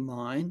and your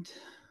mind.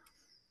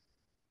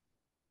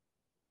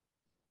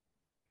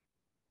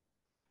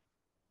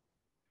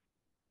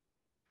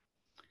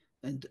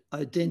 And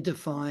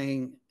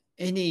identifying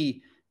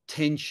any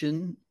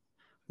tension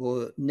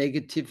or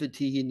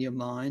negativity in your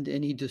mind,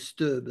 any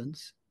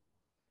disturbance.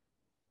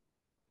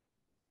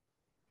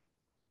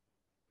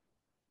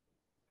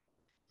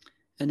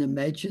 And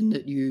imagine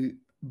that you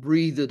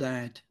breathe it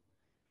out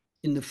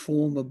in the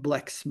form of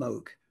black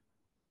smoke.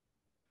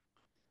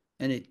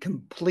 And it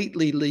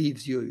completely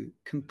leaves you,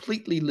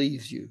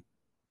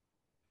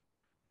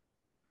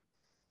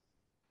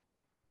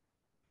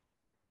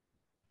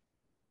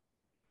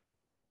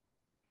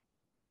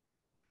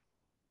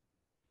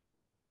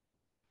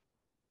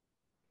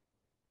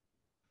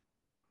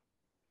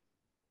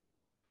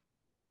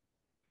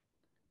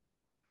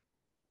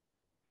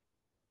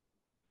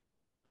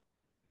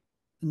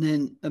 And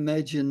then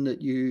imagine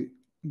that you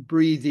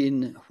breathe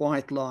in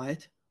white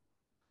light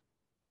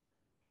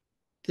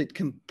that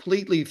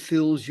completely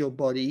fills your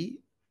body,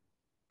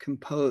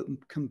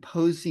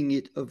 composing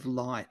it of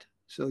light.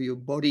 So your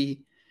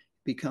body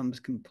becomes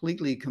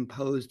completely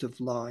composed of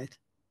light,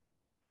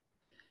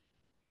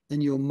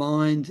 and your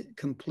mind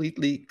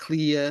completely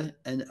clear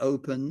and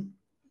open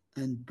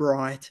and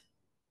bright,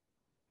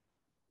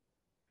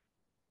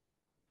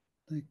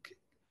 like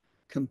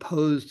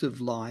composed of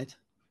light,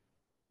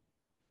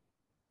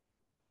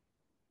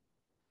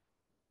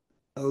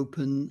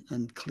 open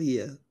and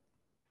clear.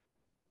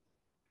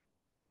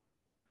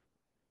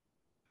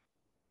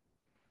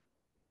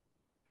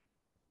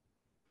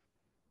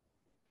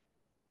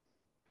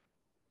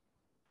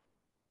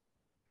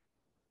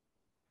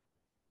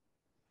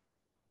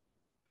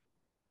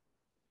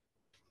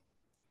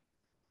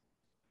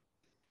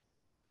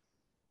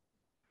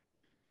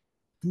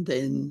 And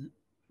then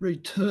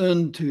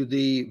return to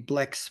the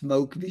black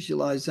smoke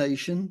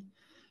visualization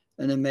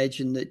and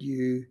imagine that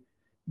you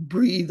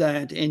breathe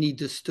out any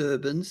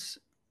disturbance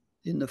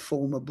in the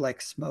form of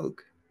black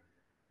smoke.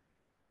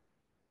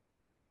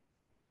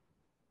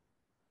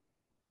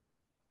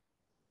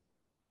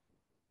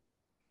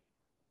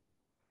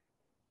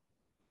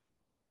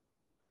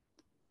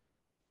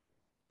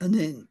 And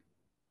then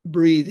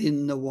breathe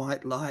in the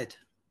white light.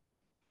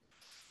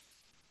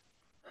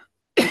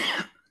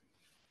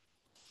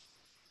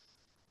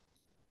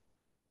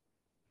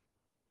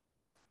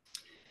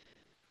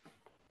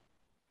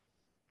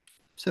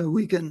 So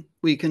we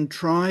can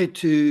try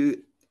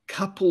to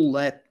couple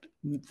that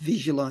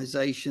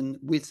visualization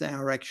with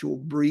our actual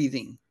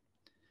breathing.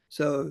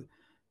 So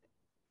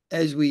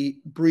as we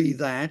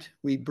breathe out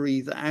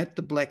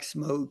the black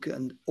smoke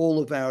and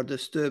all of our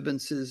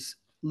disturbances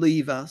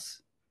leave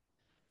us,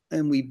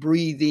 and we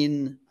breathe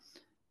in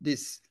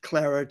this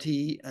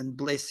clarity and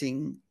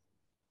blessing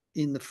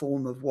in the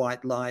form of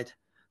white light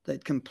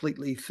that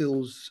completely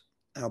fills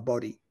our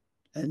body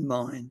and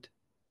mind.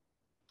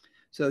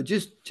 So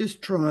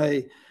just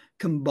try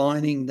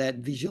combining that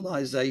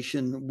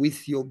visualization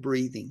with your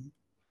breathing.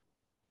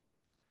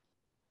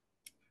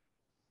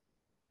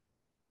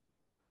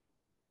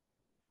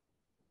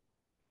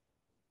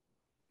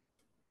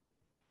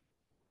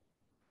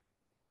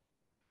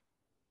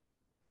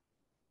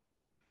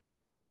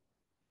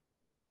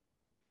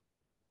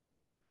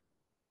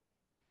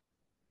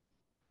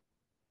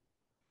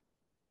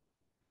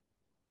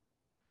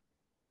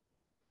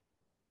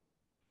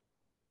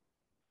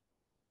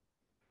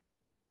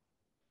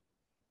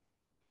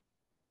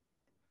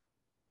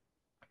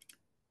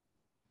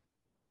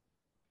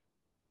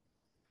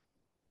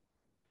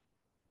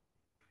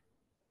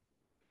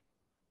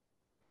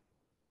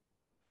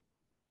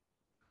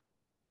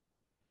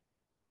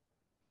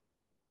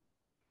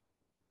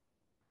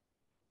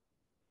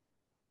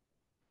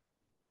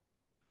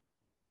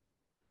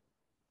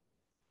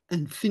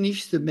 And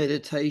finish the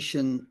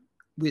meditation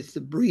with the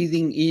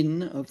breathing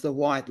in of the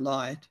white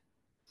light,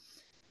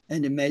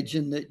 and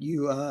imagine that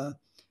you are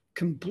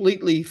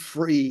completely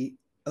free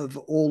of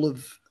all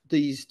of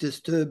these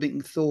disturbing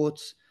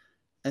thoughts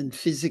and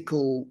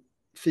physical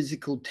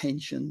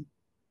tension,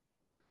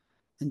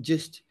 and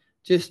just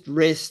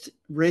rest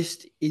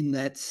in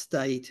that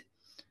state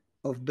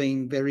of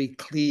being very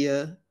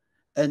clear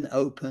and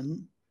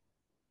open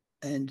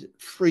and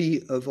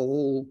free of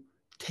all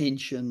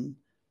tension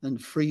and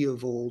free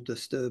of all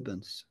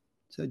disturbance.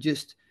 So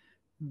just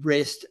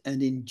rest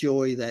and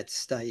enjoy that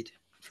state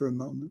for a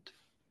moment.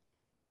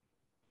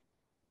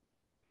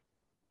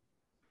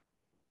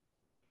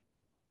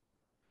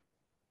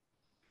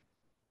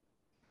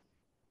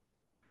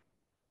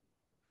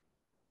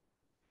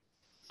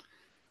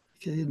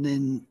 Okay, and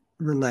then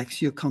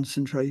relax your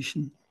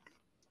concentration.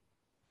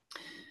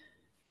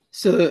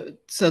 So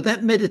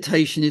that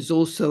meditation is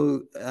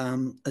also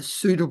a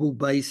suitable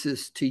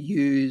basis to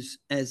use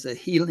as a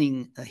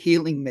healing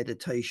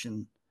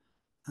meditation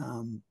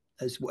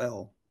as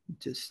well.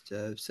 Just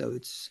so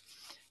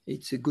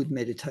it's a good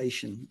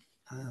meditation.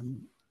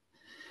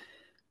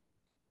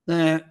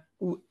 Now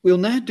we'll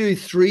now do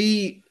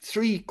three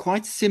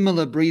quite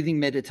similar breathing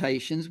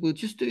meditations. We'll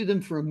just do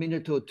them for a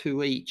minute or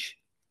two each.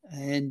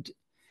 And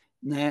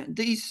now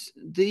these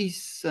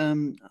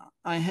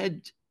I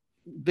had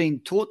been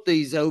taught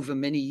these over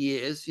many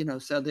years,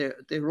 so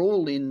they're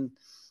all in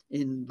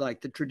like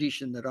the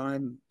tradition that I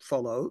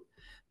follow.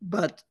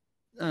 But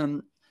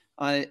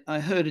I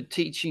heard a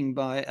teaching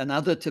by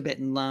another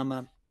Tibetan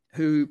Lama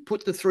who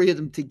put the three of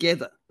them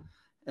together,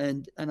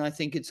 and I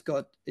think it's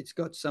got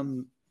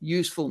some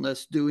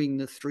usefulness doing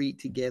the three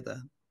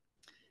together.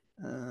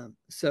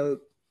 So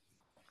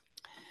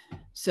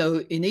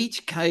in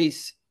each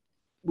case,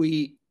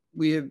 we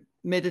are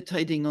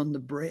meditating on the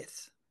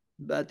breath,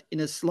 but in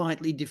a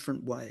slightly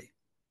different way.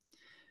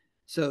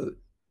 So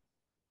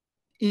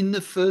in the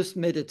first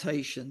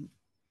meditation,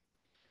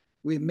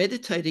 we're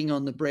meditating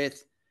on the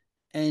breath,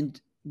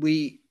 and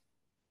we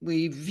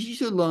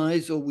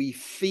visualize, or we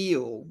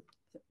feel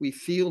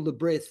the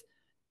breath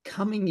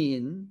coming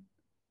in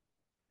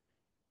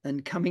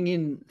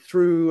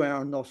through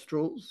our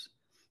nostrils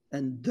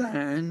and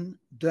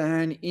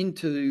down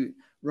into,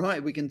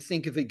 right, we can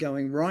think of it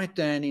going right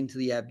down into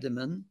the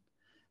abdomen.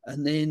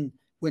 And then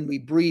when we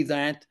breathe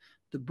out,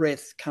 the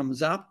breath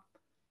comes up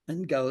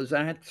and goes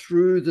out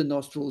through the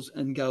nostrils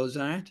and goes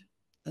out.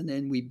 And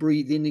then we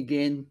breathe in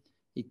again,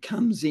 it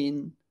comes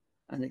in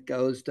and it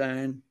goes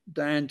down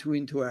to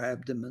into our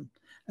abdomen.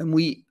 And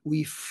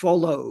we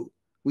follow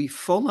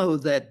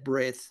that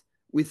breath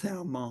with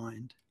our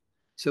mind.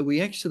 So we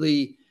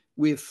actually,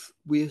 we're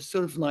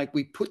sort of like,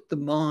 we put the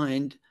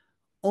mind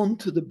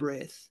onto the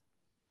breath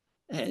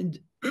and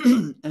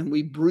and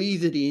we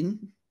breathe it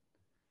in,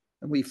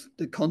 and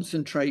the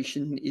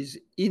concentration is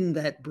in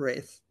that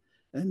breath,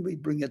 and we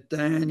bring it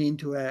down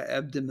into our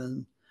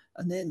abdomen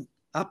and then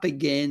up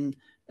again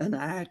and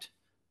out.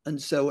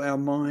 And so our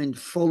mind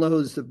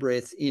follows the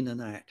breath in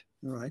and out.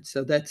 All right.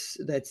 So that's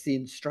the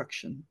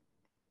instruction.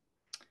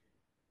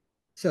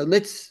 So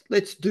let's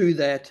do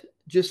that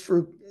just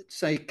for,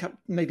 say,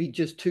 maybe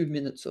just 2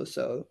 minutes or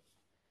so.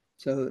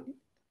 So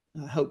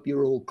I hope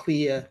you're all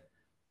clear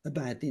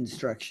about the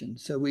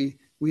instructions. So we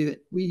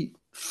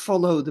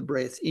follow the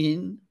breath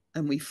in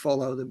and we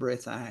follow the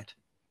breath out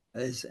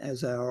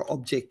as our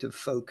object of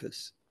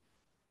focus.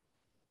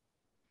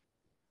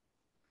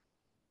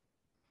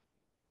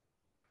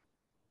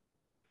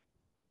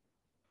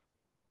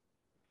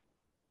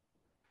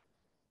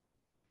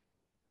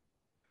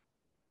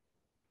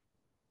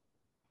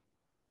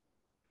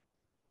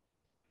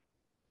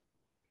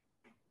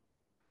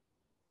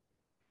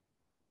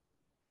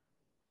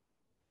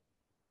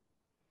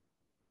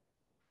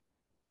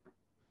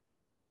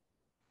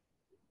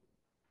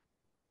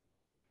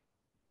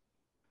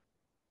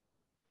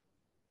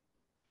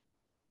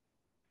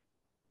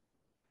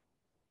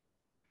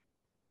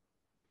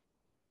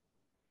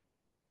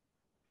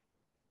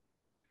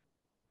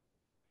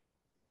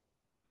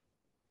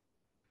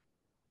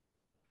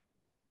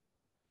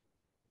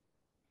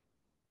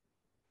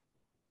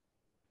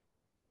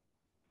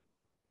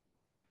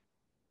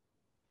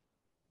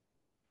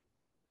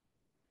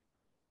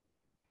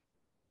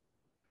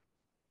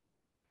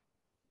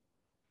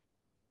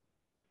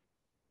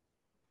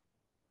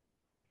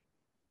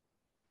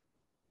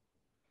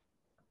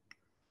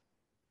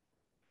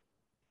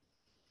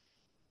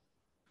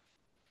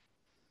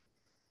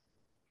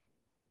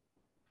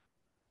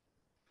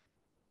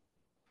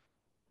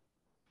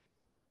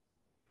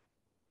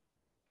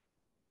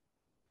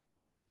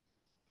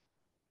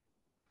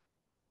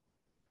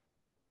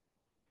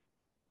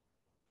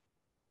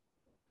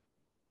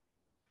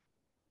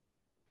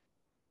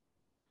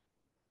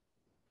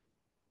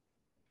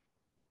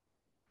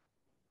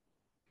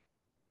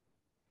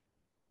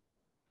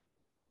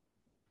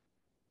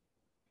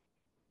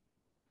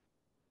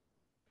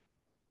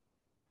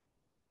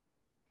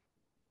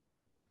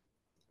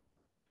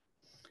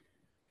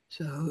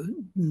 So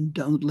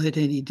don't let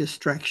any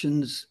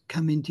distractions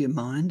come into your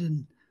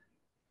mind,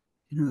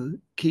 and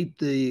keep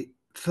the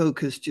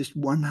focus just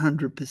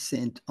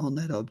 100% on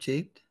that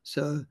object.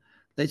 So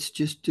let's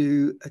just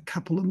do a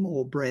couple of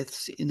more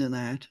breaths in and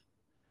out,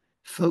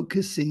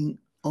 focusing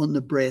on the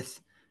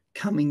breath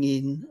coming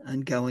in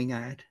and going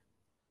out.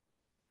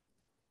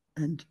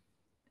 And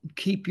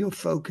keep your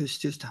focus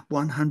just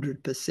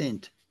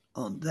 100%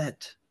 on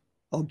that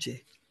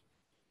object.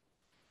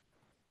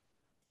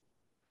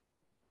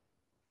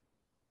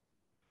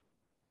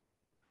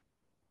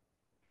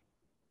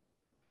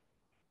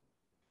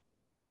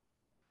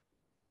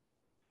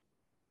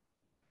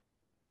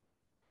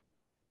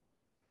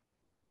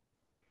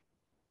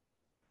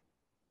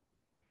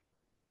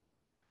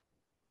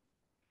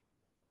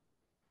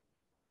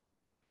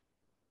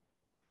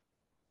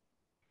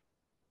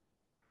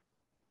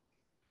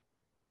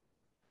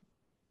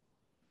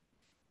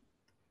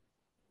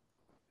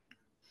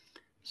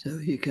 So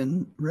you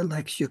can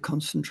relax your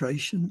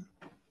concentration.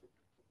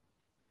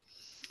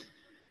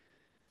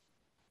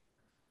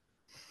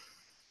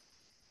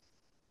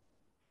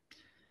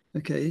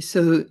 Okay,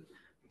 so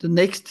the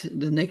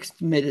next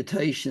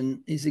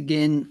meditation is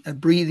again a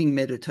breathing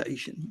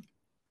meditation.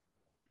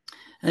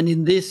 And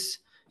in this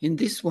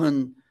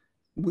one,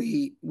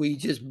 we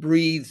just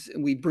breathe.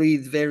 We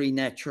breathe very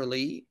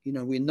naturally.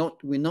 We're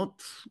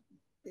not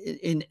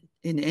in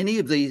any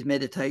of these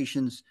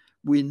meditations.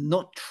 We're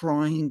not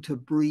trying to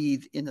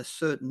breathe in a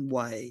certain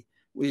way.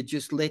 We're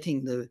just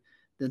letting the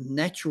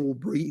natural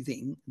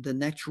breathing, the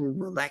natural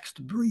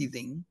relaxed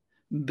breathing,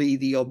 be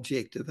the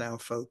object of our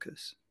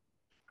focus.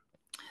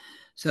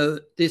 So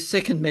this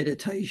second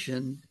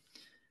meditation.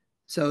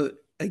 So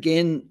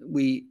again,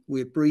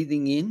 we're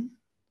breathing in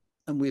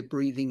and we're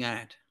breathing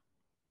out.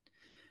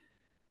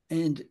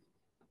 And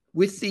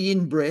with the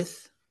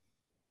in-breath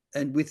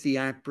and with the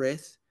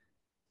out-breath,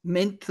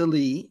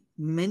 mentally,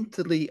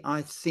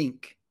 I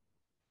think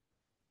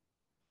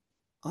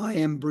I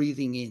am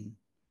breathing in.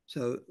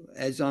 So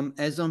as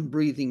I'm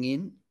breathing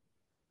in,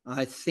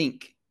 I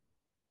think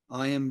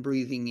I am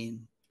breathing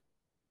in.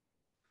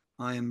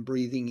 I am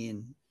breathing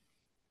in.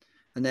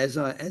 And as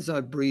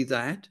I breathe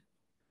out,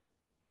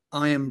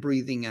 I am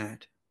breathing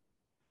out.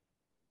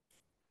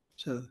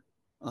 So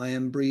I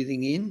am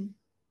breathing in.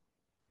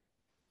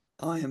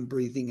 I am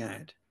breathing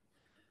out.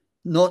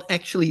 Not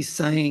actually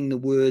saying the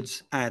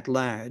words out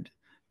loud,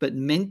 but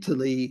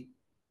mentally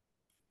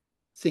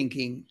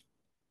thinking,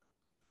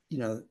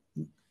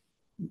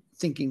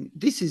 thinking,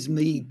 this is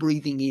me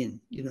breathing in,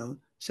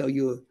 So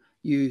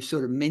you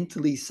sort of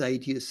mentally say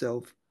to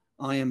yourself,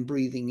 I am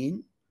breathing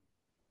in,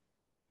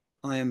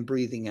 I am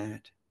breathing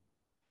out.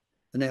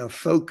 And our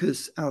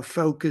focus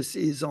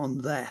is on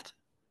that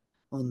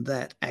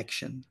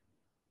action.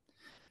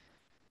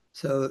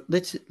 So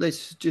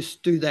let's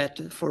just do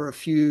that for a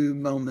few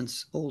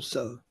moments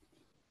also.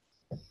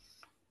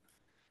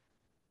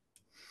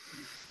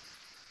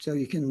 So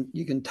you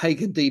can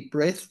take a deep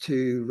breath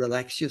to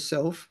relax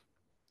yourself.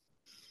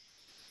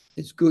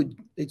 It's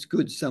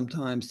good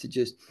sometimes to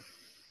just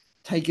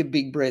take a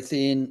big breath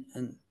in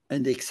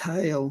and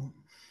exhale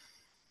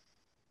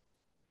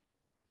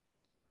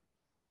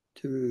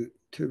to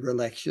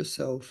relax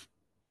yourself.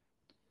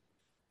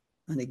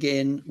 And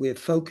again, we're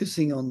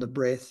focusing on the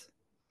breath,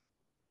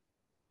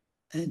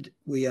 and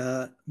we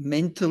are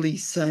mentally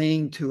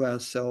saying to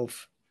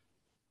ourselves,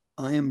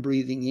 I am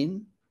breathing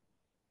in,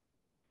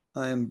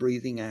 I am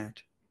breathing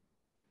out,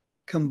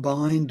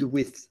 combined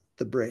with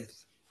the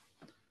breath.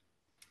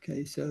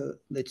 Okay, so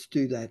let's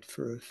do that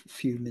for a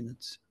few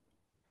minutes.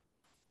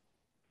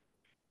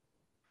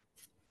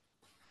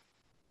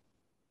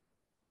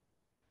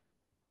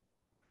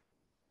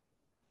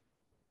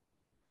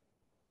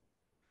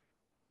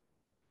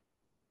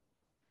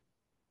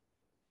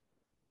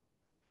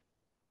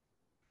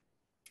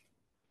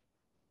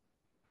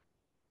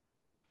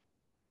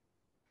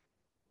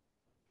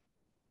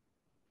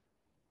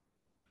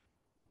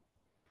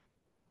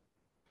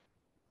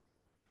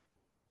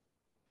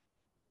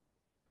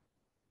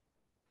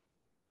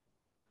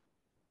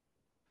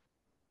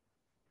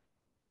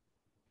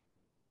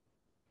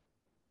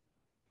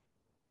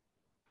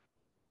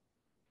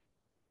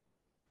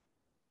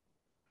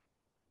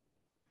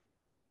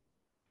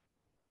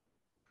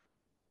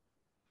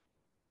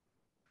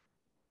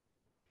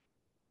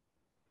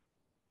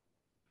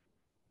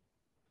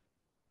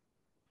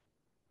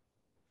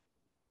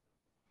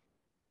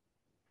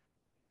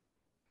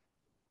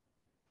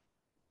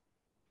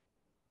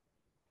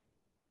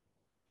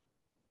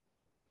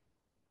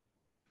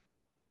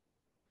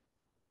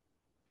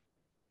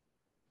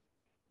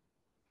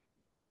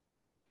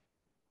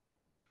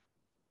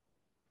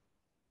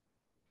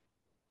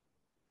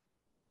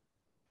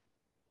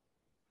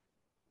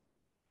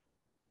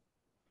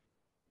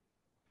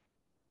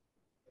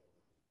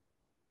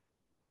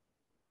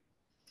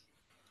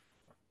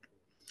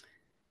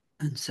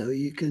 And so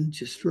you can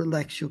just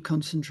relax your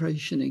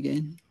concentration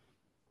again.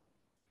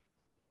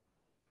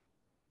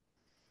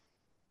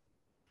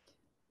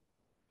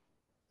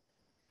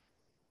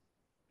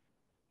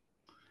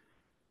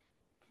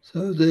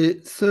 So the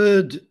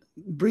third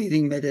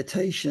breathing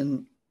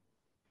meditation,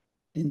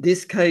 in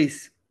this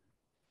case,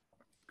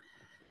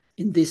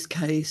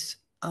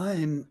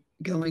 I'm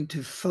going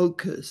to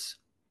focus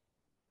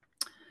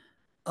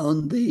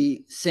on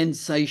the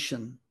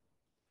sensation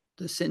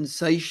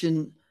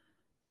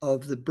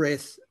of the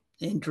breath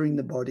entering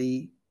the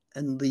body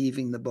and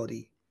leaving the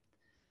body.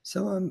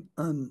 So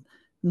I'm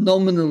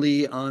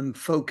nominally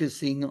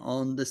focusing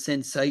on the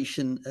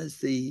sensation as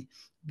the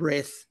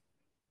breath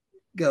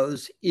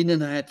goes in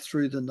and out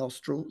through the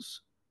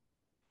nostrils.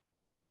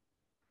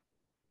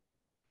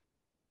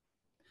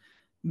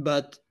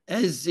 But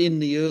as in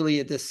the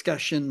earlier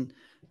discussion,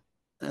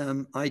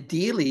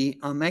 ideally,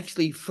 I'm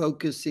actually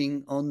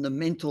focusing on the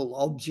mental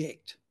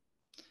object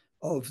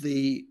of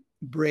the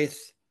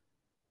breath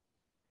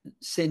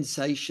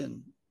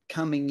sensation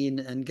coming in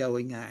and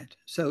going out.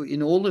 So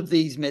in all of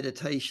these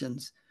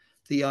meditations,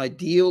 the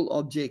ideal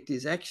object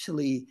is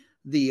actually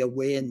the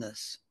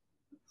awareness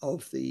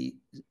of the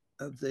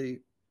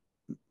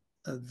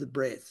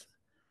breath.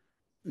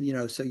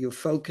 So you're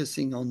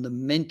focusing on the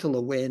mental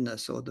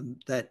awareness or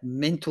that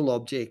mental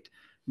object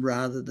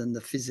rather than the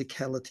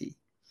physicality.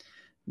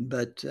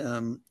 But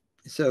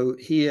so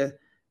here,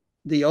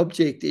 the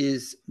object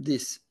is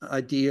this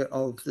idea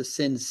of the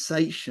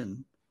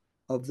sensation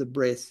of the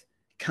breath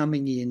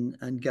coming in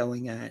and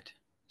going out.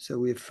 So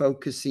we're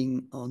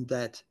focusing on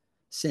that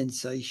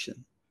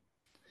sensation.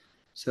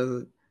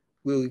 So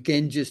we'll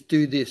again just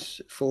do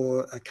this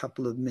for a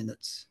couple of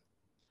minutes,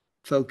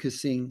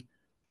 focusing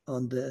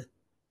on the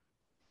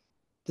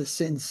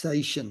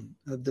sensation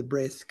of the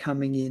breath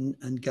coming in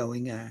and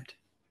going out.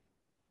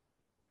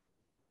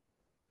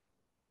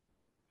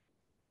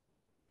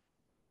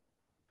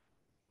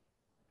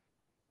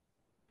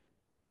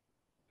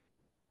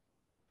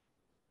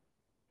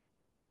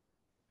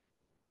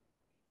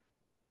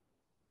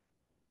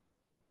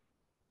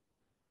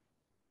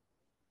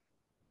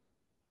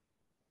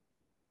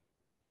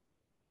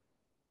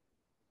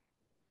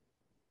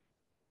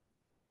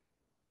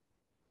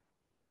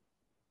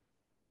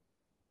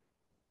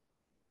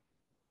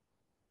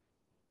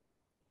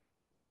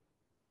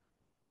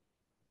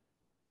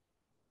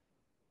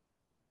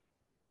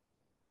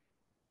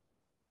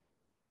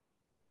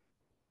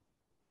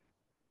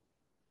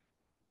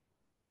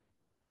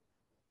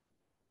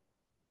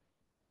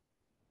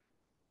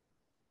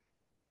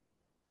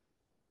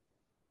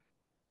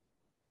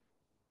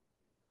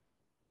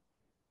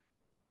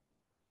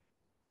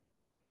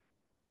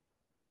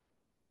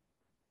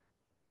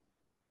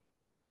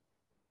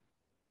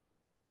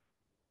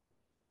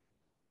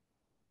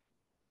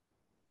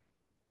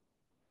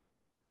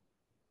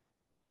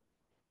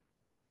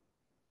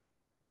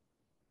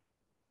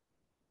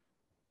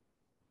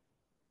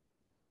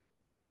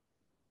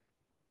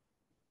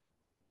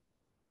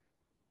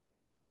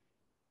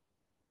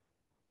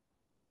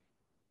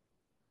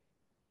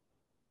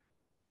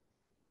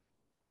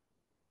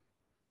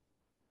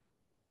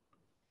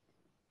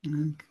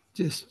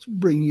 Just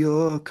bring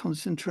your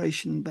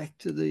concentration back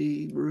to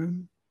the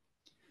room.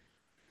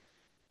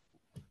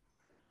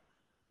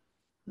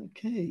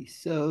 Okay,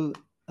 so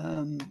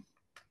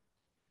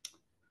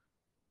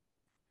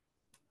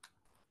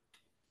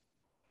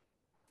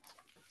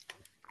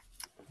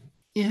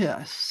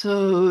yeah,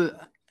 so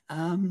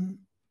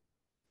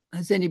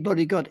has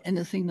anybody got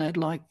anything they'd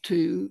like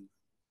to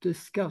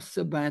discuss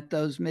about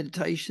those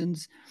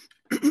meditations?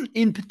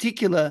 In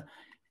particular,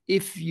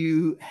 if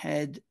you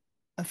had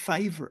a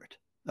favorite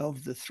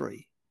of the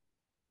three.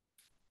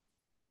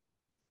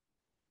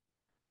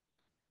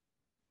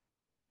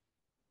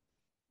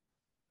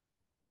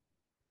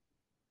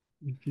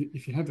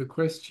 If you have a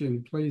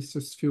question, please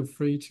just feel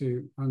free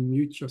to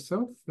unmute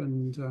yourself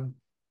and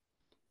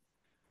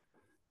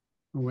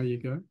away you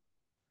go.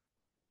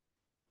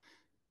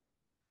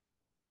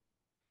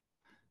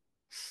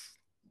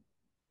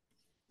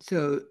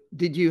 So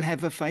did you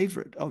have a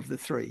favorite of the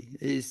three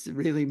is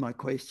really my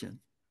question.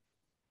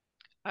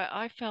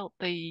 I felt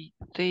the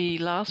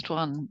last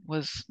one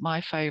was my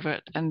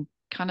favorite and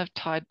kind of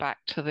tied back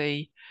to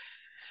the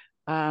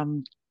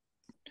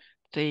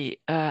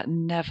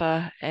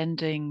never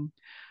ending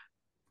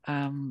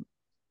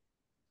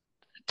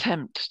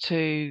attempt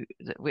to,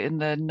 in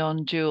the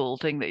non-dual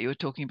thing that you were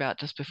talking about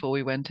just before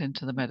we went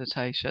into the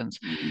meditations.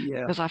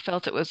 Yeah. Because I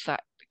felt it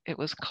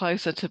was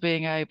closer to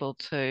being able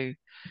to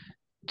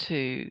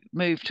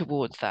move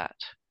towards that.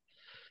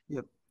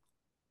 Yep.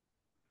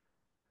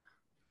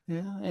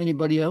 Yeah.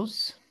 Anybody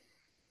else?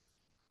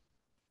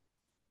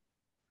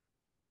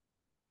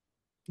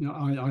 You know,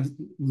 I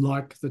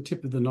like the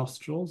tip of the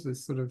nostrils.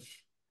 There's sort of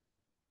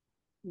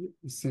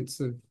a sense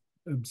of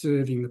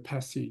observing the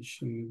passage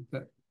and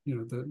that, you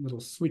know, the little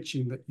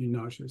switching that you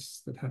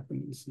notice that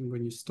happens. And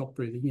when you stop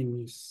breathing in,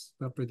 you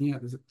start breathing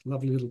out. There's a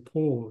lovely little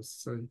pause.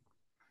 So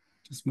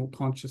just more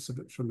conscious of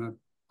it from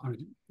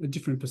a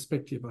different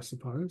perspective, I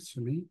suppose,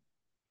 for me.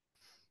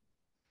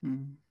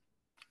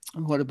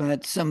 And what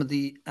about some of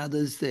the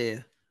others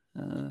there?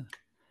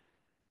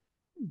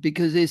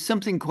 Because there's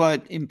something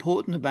quite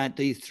important about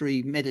these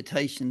three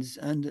meditations,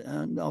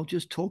 and I'll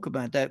just talk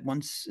about that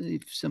once,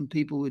 if some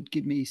people would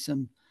give me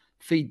some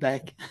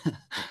feedback.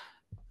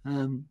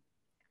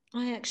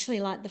 I actually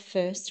like the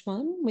first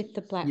one with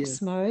the black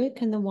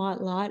smoke and the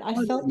white light. I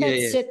felt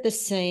that set the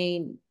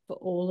scene for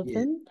all of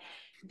them.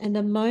 And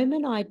the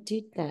moment I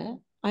did that,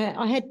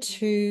 I had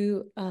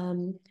two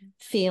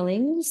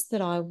feelings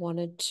that I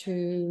wanted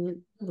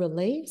to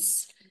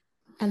release.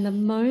 And the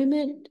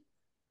moment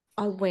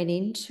I went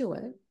into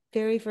it,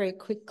 very, very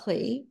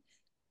quickly,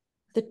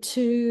 the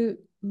two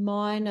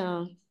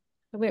minor,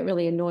 they weren't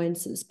really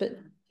annoyances, but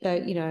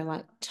they, you know,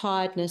 like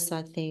tiredness,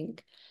 I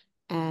think,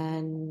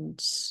 and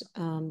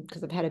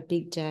because I've had a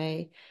big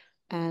day,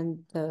 and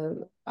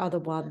the other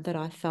one that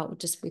I felt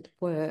just with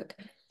work,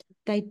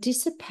 they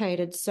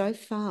dissipated so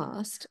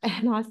fast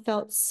and I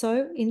felt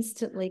so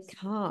instantly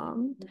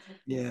calm.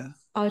 Yeah.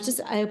 I was just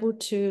able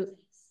to,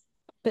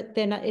 but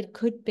then it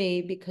could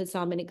be because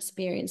I'm an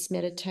experienced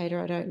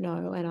meditator, I don't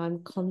know, and I'm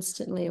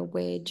constantly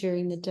aware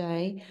during the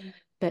day,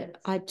 but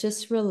I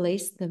just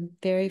released them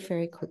very,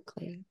 very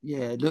quickly.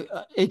 Yeah, look,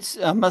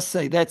 I must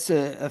say that's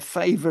a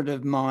favorite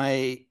of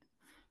my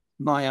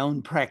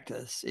own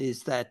practice,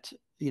 is that,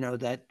 you know,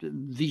 that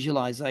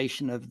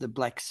visualization of the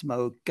black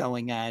smoke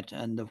going out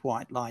and the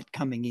white light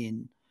coming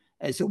in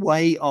as a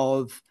way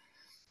of,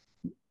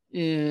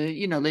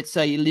 you know, let's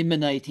say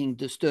eliminating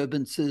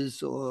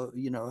disturbances, or,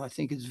 you know, I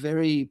think it's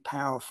very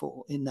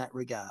powerful in that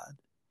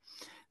regard.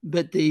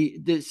 But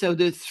so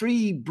the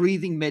three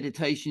breathing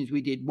meditations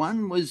we did,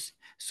 one was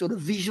sort of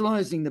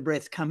visualizing the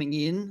breath coming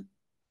in,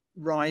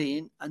 right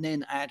in, and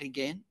then out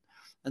again.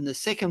 And the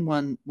second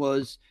one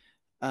was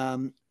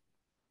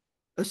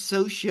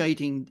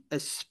associating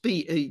the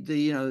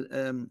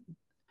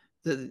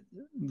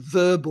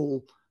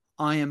verbal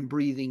 "I am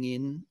breathing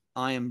in,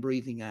 I am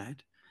breathing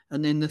out."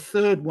 And then the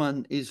third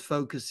one is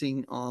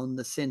focusing on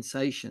the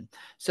sensation.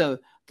 So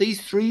these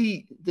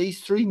three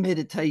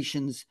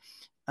meditations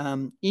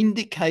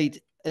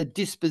indicate a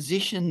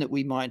disposition that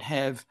we might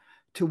have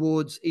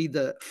towards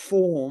either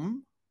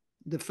form,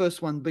 the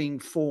first one being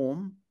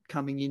form,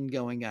 coming in,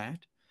 going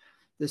out,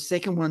 the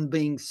second one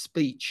being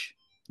speech,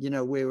 you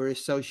know, where we're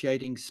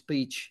associating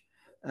speech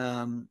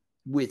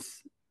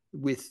with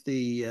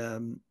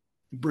the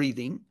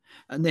breathing,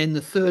 and then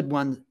the third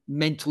one,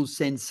 mental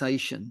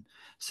sensation.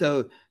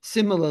 So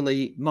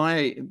similarly,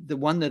 the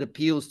one that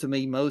appeals to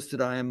me most,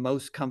 that I am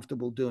most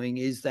comfortable doing,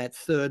 is that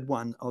third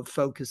one of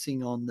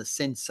focusing on the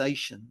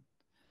sensation.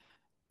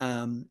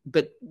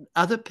 But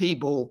other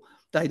people,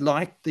 they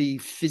like the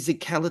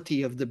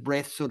physicality of the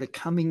breath sort of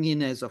coming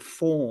in as a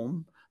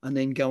form and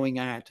then going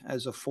out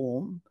as a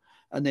form.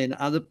 And then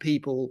other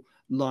people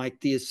like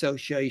the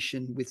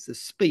association with the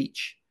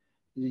speech,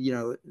 you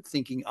know,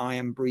 thinking I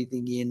am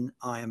breathing in,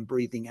 I am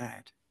breathing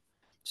out.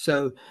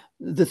 So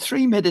the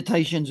three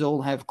meditations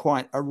all have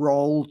quite a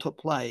role to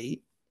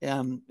play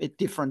at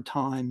different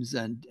times,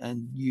 and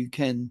you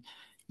can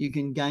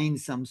gain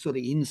some sort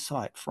of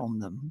insight from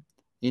them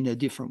in a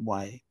different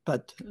way.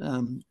 But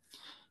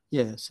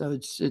Yeah, so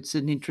it's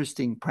an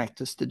interesting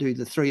practice to do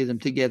the three of them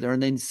together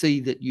and then see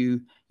that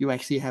you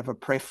actually have a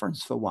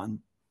preference for one.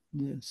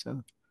 Yeah,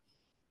 so.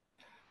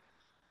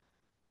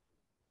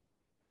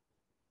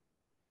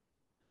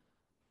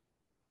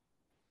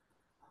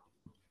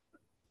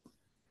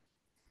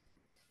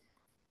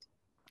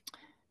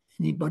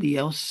 Anybody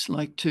else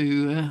like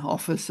to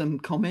offer some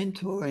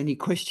comment or any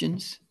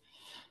questions?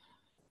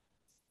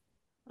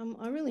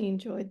 I really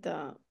enjoyed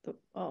I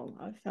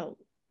felt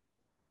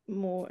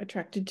more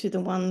attracted to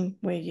the one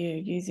where you're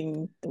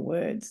using the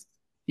words.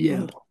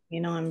 Yeah.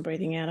 I'm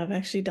breathing out. I've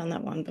actually done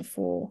that one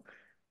before,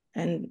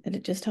 and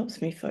it just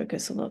helps me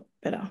focus a lot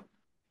better.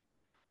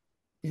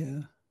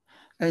 Yeah.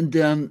 And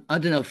I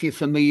don't know if you're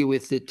familiar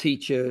with the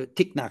teacher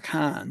Thich Nhat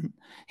Hanh.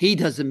 He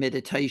does a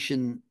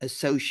meditation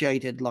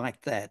associated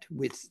like that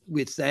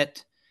with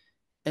that.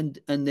 And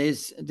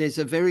there's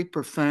a very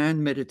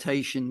profound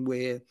meditation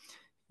where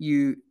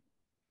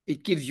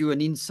it gives you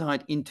an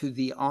insight into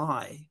the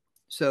I.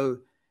 So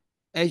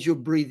as you're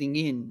breathing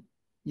in,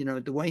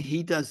 the way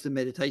he does the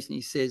meditation,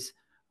 he says,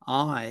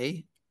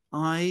 I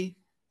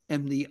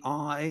am the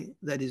I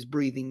that is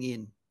breathing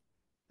in.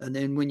 And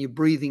then when you're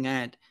breathing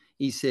out,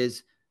 he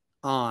says,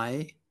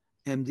 I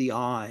am the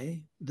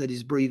I that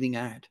is breathing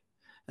out.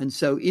 And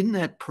so in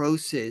that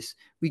process,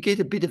 we get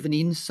a bit of an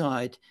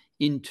insight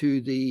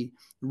into the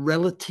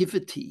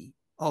relativity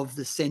of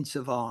the sense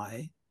of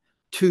I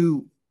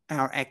to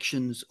our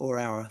actions or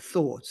our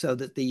thoughts, so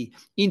that the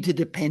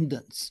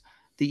interdependence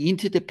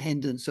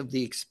of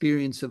the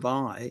experience of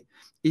I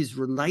is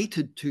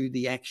related to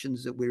the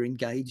actions that we're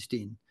engaged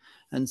in.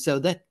 And so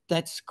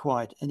that's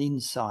quite an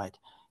insight.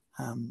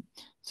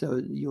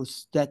 So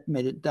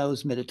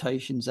those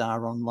meditations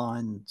are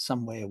online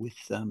somewhere with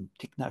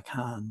Thich Nhat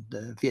Hanh,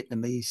 the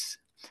Vietnamese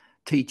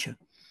teacher.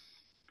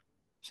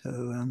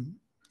 So,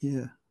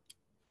 yeah.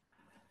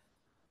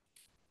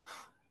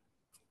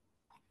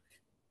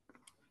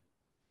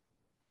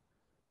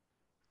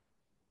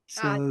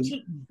 So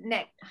Thich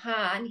Nhat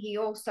Hanh, he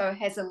also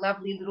has a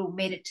lovely little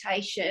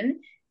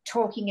meditation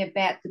talking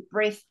about the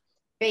breath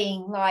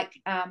being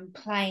like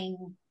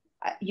playing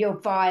your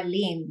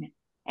violin.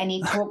 And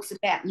he talks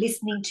about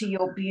listening to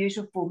your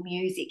beautiful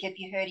music. Have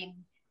you heard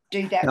him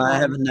do that no, one? I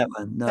haven't that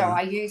one, no. So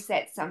I use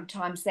that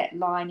sometimes, that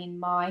line in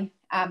my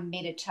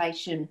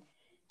meditation,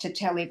 to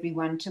tell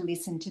everyone to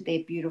listen to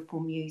their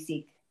beautiful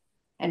music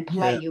and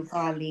play your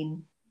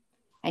violin.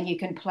 And you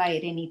can play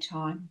at any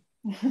time.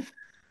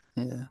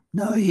 Yeah.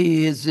 No,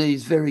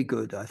 he's very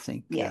good, I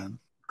think. Yeah.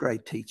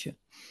 Great teacher.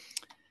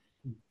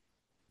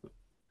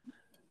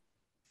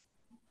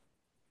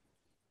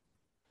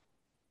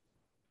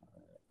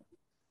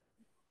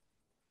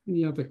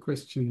 Any other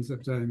questions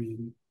of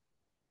Damien?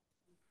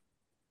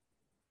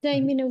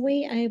 Damien, are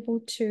we able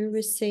to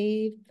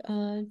receive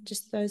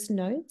just those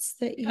notes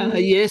that you...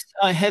 Yes,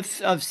 I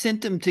have. I've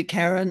sent them to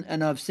Karen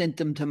and I've sent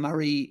them to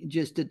Murray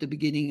just at the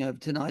beginning of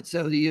tonight.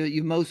 So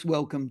you're most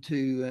welcome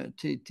to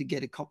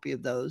get a copy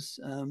of those.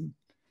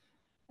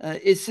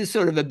 It's just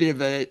sort of a bit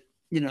of a,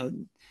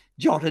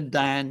 jotted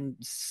down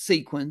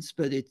sequence,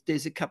 but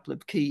there's a couple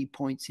of key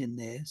points in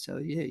there. So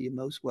yeah, you're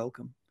most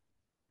welcome.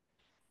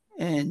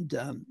 And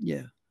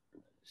yeah.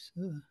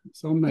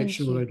 So I'll make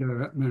sure they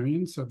go out,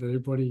 Marion, so that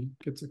everybody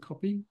gets a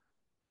copy.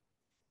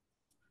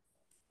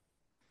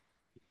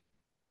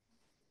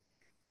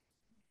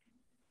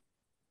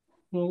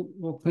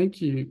 Well,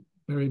 thank you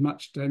very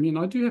much, Damien.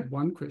 I do have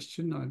one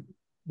question I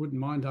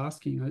wouldn't mind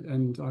asking,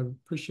 and I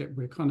appreciate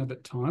we're kind of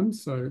at time,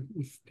 so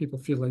if people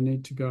feel they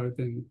need to go,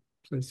 then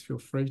please feel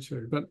free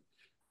to. But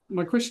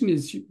my question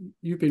is,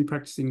 you've been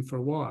practicing for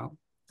a while,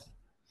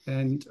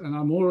 and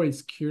I'm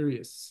always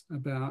curious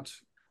about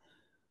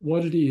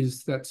what it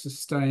is that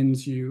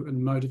sustains you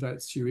and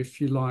motivates you,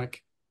 if you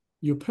like,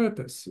 your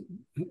purpose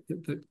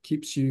that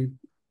keeps you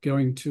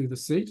going to the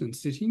seat and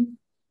sitting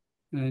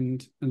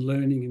and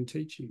learning and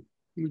teaching.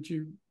 Would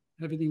you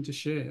have anything to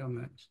share on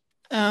that?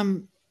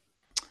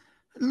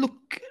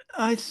 Look,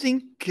 I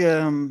think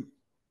in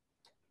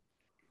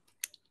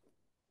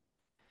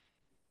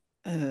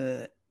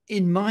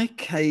my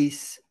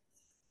case,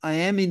 I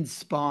am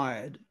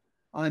inspired.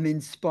 I'm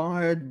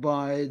inspired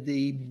by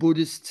the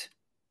Buddhist,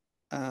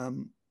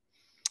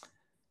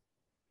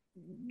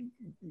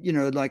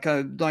 like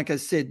I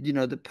said,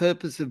 the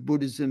purpose of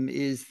Buddhism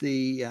is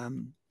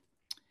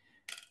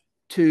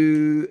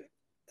to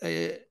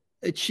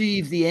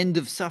achieve the end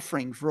of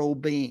suffering for all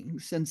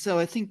beings. And so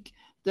I think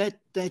that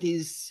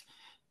is,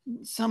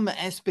 some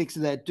aspects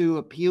of that do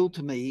appeal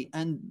to me,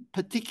 and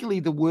particularly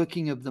the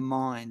working of the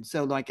mind.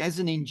 So like as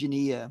an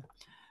engineer,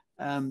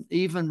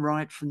 even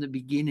right from the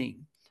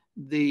beginning,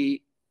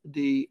 the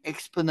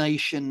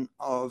explanation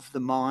of the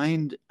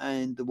mind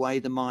and the way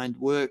the mind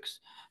works,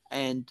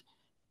 and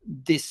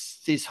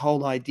this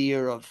whole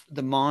idea of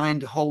the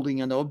mind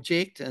holding an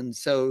object. And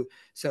so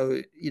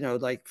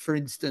like for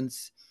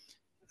instance,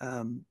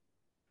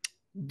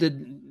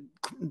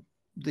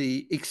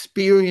 the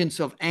experience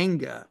of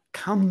anger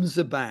comes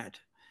about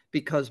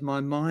because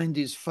my mind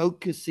is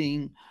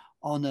focusing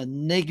on a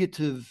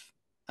negative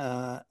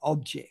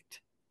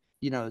object,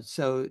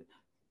 so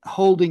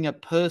holding a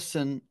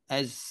person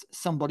as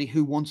somebody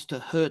who wants to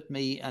hurt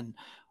me,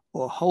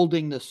 or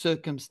holding the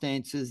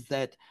circumstances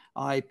that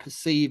I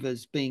perceive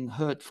as being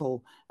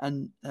hurtful,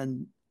 and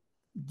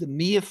the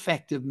mere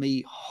fact of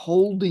me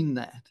holding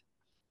that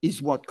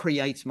is what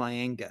creates my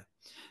anger.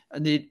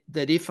 And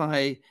that if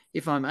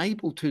I'm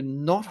able to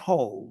not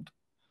hold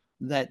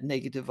that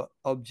negative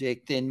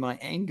object, then my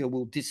anger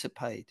will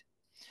dissipate.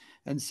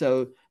 And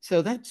so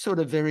that sort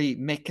of very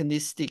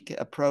mechanistic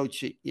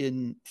approach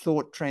in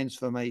thought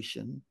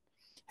transformation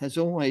has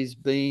always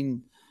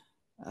been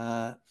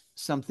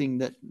something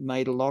that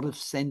made a lot of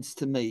sense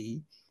to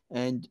me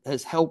and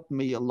has helped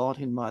me a lot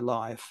in my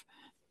life.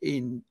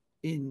 In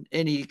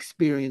any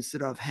experience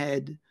that I've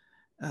had,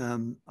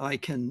 I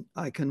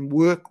can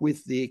work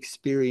with the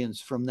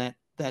experience from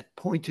that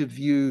point of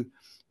view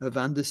of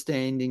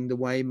understanding the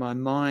way my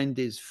mind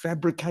is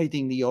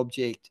fabricating the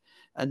object.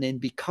 And then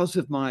because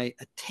of my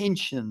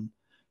attention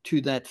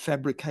to that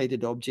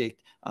fabricated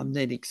object, I'm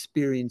then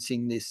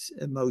experiencing this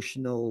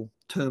emotional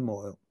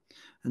turmoil.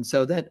 And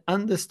so that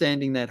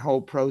understanding that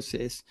whole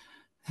process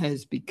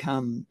has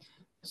become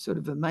sort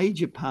of a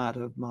major part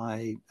of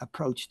my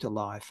approach to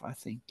life, I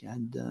think.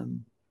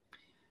 And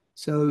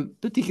so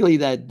particularly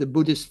that the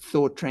Buddhist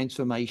thought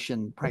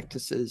transformation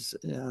practices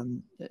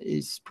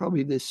is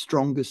probably the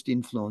strongest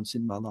influence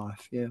in my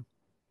life. Yeah.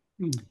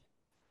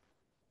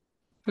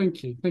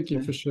 Thank you. Thank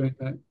you for sharing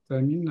that,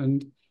 Damien.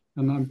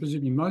 And I'm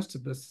presuming most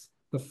of us,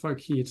 the folk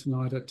here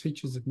tonight, are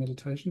teachers of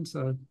meditation.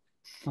 So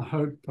I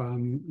hope,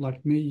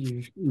 like me,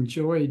 you've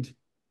enjoyed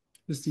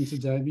listening to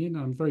Damien.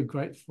 I'm very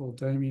grateful,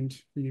 Damien,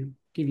 for you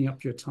giving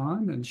up your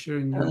time and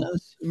sharing your...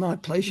 It's my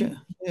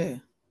pleasure. Yeah.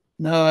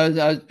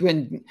 No,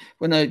 when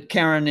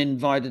Karen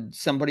invited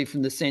somebody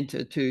from the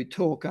centre to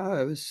talk,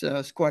 I was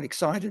quite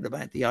excited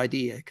about the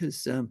idea,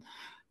 because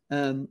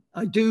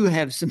I do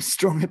have some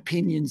strong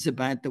opinions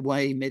about the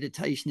way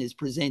meditation is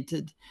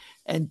presented,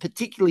 and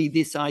particularly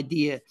this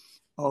idea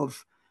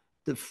of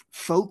the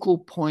focal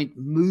point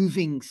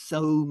moving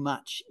so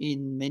much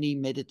in many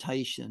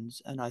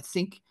meditations. And I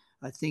think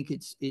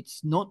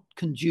it's not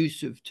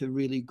conducive to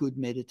really good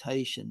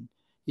meditation.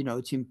 You know,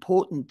 it's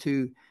important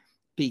to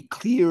be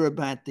clear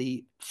about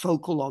the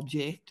focal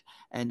object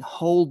and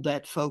hold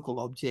that focal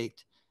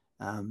object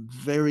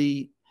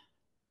very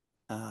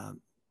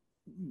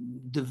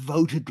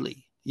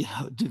devotedly,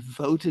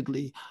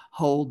 devotedly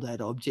hold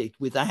that object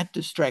without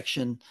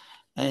distraction,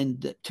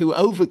 and to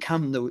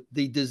overcome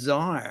the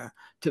desire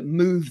to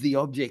move the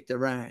object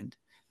around.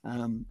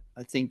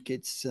 I think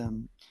it's,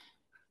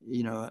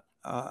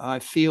 I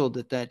feel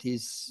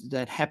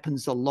that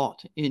happens a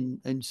lot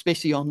and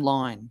especially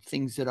online,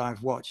 things that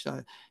I've watched.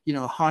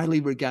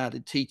 Highly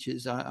regarded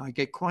teachers, I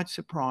get quite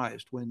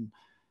surprised when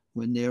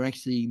they're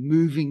actually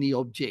moving the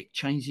object,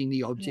 changing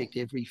the object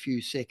every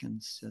few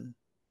seconds.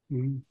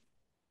 I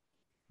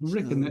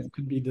reckon that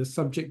could be the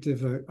subject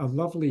of a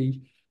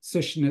lovely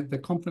session at the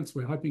conference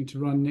we're hoping to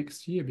run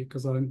next year,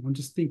 because I'm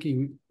just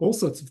thinking all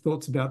sorts of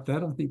thoughts about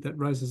that. I think that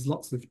raises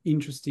lots of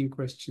interesting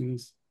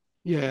questions.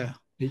 Yeah.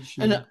 Each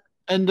year.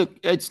 And look,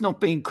 it's not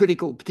being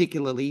critical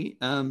particularly,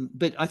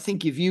 but I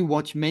think if you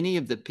watch many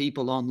of the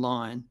people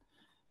online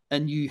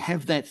and you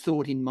have that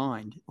thought in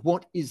mind,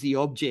 what is the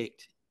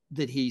object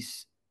that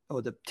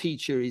the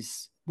teacher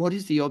is, what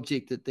is the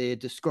object that they're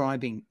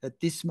describing at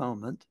this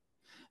moment?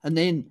 And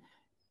then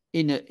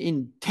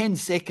in 10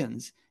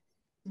 seconds,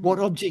 what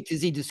object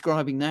is he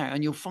describing now?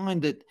 And you'll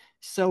find that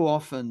so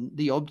often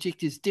the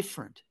object is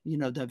different.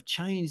 They've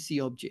changed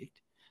the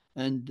object.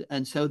 And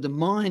so the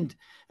mind,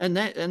 and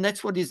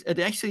that's what it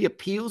actually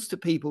appeals to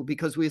people,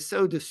 because we're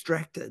so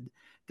distracted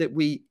that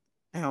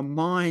our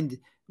mind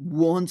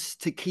wants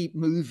to keep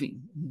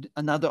moving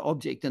another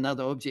object. And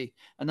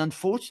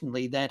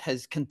unfortunately, that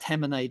has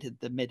contaminated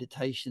the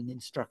meditation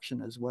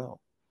instruction as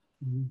well.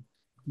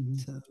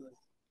 So,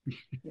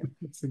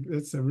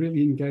 it's a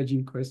really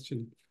engaging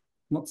question.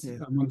 Lots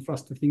one for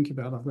us to think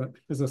about.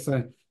 As I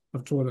say,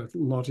 I've taught a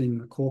lot in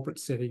the corporate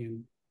setting,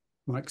 and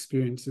my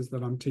experience is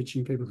that I'm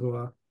teaching people who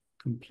are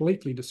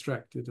completely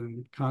distracted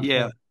and can't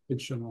hold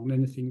attention on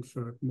anything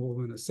for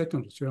more than a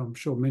second or two. I'm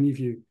sure many of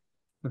you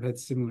have had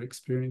similar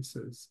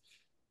experiences.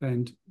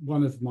 And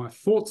one of my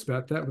thoughts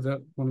about that,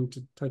 without wanting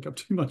to take up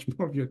too much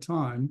more of your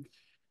time,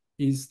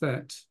 is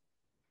that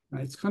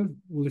it's kind of,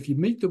 well, if you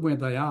meet them where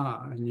they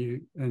are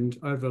and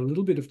over a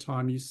little bit of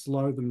time you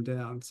slow them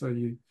down, so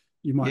you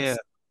might start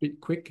a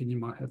bit quick and you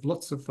might have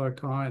lots of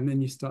foci, and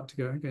then you start to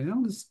go, okay,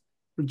 I'll just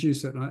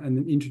reduce it and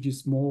then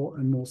introduce more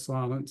and more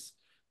silence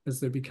as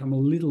they become a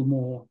little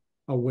more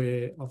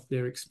aware of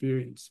their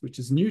experience, which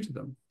is new to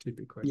them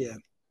typically. Yeah.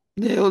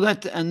 Well,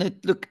 that's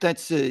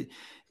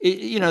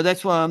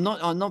why I'm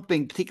not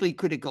being particularly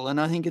critical,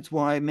 and I think it's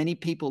why many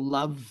people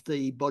love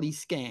the body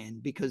scan,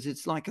 because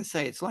it's like I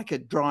say, it's like a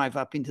drive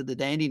up into the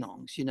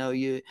Dandenongs.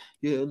 You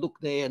look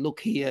there,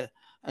 look here,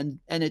 and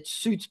it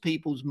suits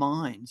people's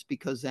minds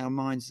because our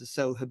minds are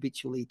so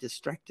habitually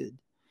distracted.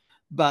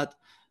 But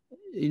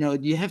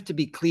you have to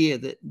be clear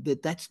that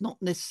that's not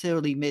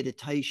necessarily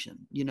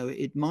meditation.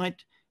 It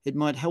might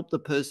help the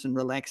person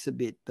relax a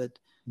bit, but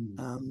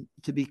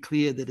to be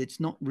clear that it's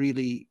not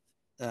really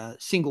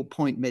single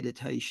point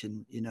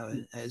meditation, you know,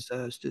 as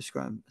I was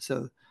describing.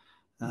 So,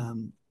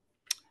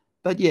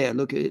 but yeah,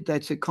 look,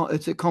 it's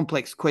a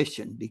complex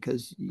question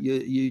because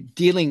you're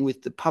dealing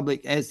with the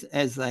public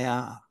as they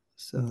are.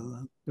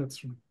 So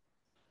that's right.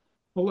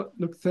 Well,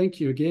 look, thank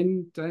you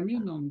again,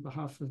 Damien, on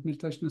behalf of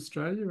Meditation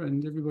Australia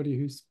and everybody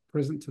who's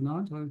present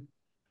tonight. I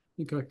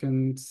think I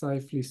can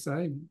safely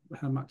say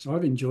how much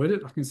I've enjoyed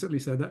it. I can certainly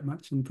say that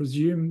much and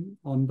presume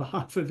on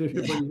behalf of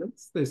everybody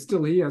else. They're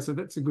still here, so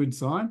that's a good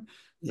sign.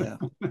 Yeah.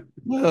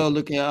 Well,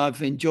 look,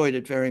 I've enjoyed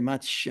it very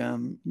much,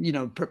 you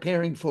know,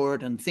 preparing for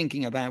it and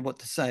thinking about what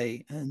to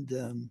say. And,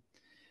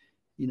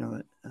 you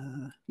know,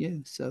 yeah,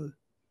 so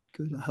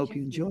good. I hope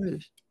you enjoyed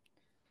it.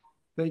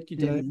 Thank you,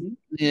 Damien.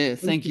 Yeah,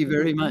 thank you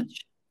very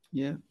much.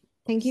 Yeah.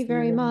 Thank you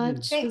very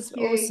much. It was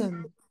Thank you.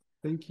 awesome.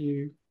 Thank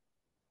you.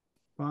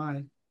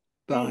 Bye.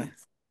 Bye.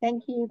 Thanks.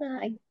 Thank you.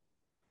 Bye.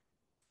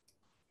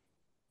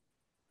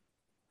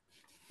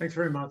 Thanks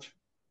very much.